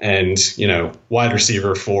Zacchaeus, and wide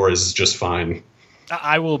receiver 4 is just fine.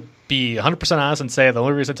 I will be 100% honest and say the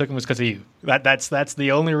only reason I took him was because of you. That's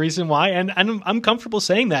the only reason why, and I'm comfortable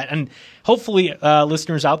saying that. And hopefully,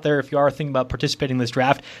 listeners out there, if you are thinking about participating in this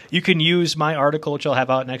draft, you can use my article, which I'll have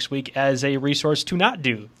out next week, as a resource to not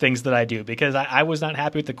do things that I do, because I was not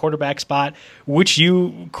happy with the quarterback spot, which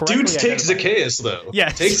you correctly Dude, take Zacchaeus, though.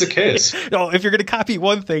 Yes. Take Zacchaeus. No, if you're going to copy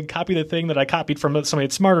one thing, copy the thing that I copied from somebody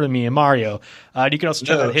that's smarter than me and Mario. You can also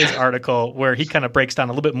check out his article where he kind of breaks down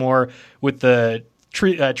a little bit more with the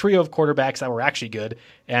trio of quarterbacks that were actually good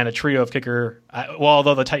and a trio of kicker.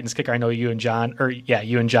 Although the Titans kicker, I know you and John kind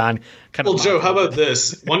of. Well, Joe, how about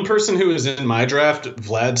this? One person who was in my draft,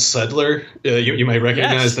 Vlad Sedler, you might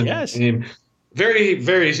recognize the name. Very,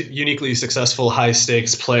 very uniquely successful, high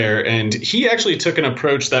stakes player, and he actually took an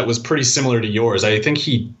approach that was pretty similar to yours. I don't think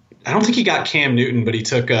he got Cam Newton, but he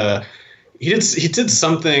took he did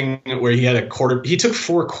something where he had he took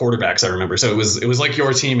 4 quarterbacks, I remember. So it was like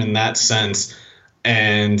your team in that sense.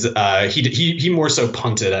 And he more so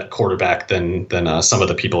punted at quarterback than some of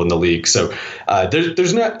the people in the league. So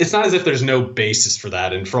it's not as if there's no basis for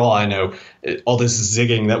that. And for all I know, all this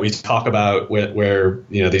zigging that we talk about, where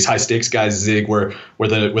these high stakes guys zig, where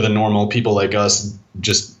the normal people like us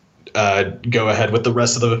just go ahead with the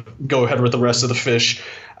rest of the fish.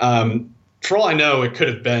 For all I know, it could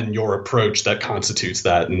have been your approach that constitutes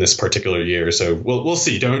that in this particular year. So we'll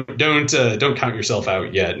see. Don't count yourself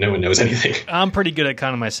out yet. No one knows anything. I'm pretty good at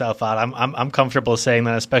counting myself out. I'm comfortable saying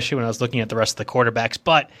that, especially when I was looking at the rest of the quarterbacks.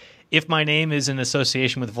 But if my name is in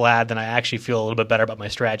association with Vlad, then I actually feel a little bit better about my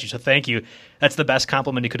strategy. So thank you. That's the best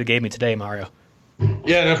compliment you could have gave me today, Mario.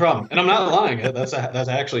 Yeah, no problem. And I'm not lying. That's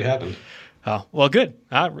actually happened. Oh, well, good.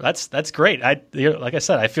 That's great. Like I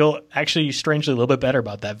said, I feel actually strangely a little bit better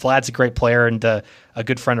about that. Vlad's a great player and a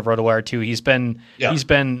good friend of RotoWire too. He's been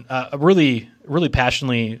really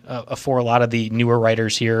passionately for a lot of the newer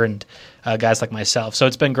writers here and guys like myself. So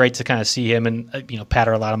it's been great to kind of see him and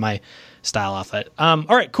patter a lot of my style off that. All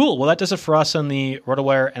right, cool. Well, that does it for us on the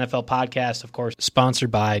RotoWire NFL podcast, of course, sponsored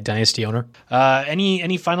by Dynasty Owner.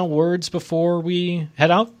 Any final words before we head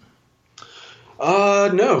out?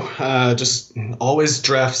 No. Just always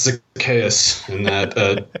draft Zacchaeus in that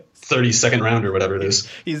 32nd round or whatever it is.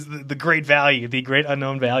 He's the great value, the great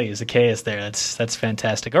unknown value, Zacchaeus there. That's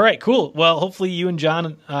fantastic. All right, cool. Well, hopefully you and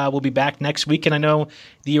John will be back next week. And I know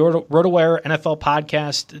the RotoWire NFL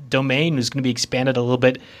podcast domain is going to be expanded a little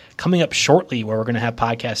bit coming up shortly, where we're going to have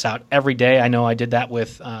podcasts out every day. I know I did that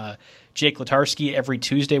with Jake Latarski every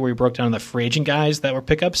Tuesday, where we broke down the free agent guys that were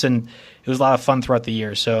pickups, and it was a lot of fun throughout the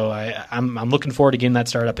year. So I'm looking forward to getting that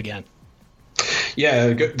started up again.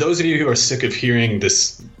 Yeah, those of you who are sick of hearing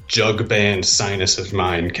this jug band sinus of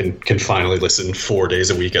mine can finally listen 4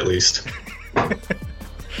 days a week at least.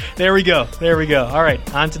 There we go. All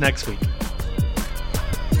right, on to next week.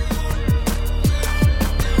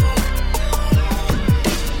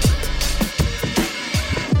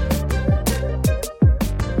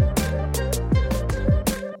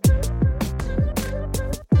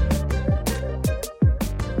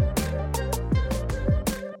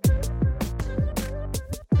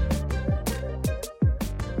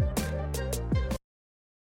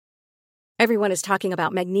 Everyone is talking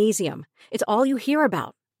about magnesium. It's all you hear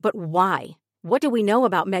about. But why? What do we know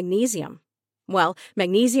about magnesium? Well,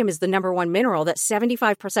 magnesium is the number one mineral that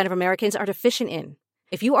 75% of Americans are deficient in.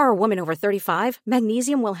 If you are a woman over 35,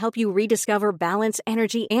 magnesium will help you rediscover balance,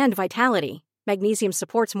 energy, and vitality. Magnesium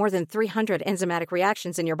supports more than 300 enzymatic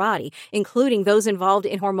reactions in your body, including those involved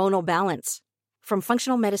in hormonal balance. From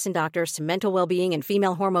functional medicine doctors to mental well-being and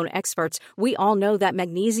female hormone experts, we all know that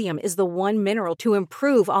magnesium is the one mineral to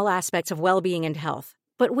improve all aspects of well-being and health.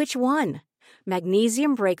 But which one?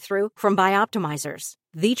 Magnesium Breakthrough from Bioptimizers,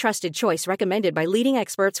 the trusted choice recommended by leading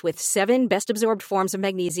experts with 7 best-absorbed forms of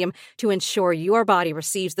magnesium to ensure your body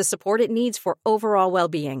receives the support it needs for overall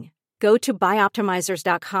well-being. Go to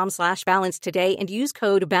bioptimizers.com/balance today and use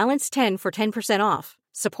code BALANCE10 for 10% off.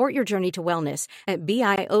 Support your journey to wellness at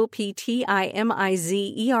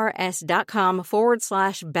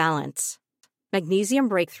bioptimizers.com/balance. Magnesium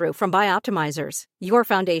Breakthrough from Bioptimizers, your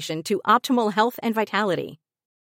foundation to optimal health and vitality.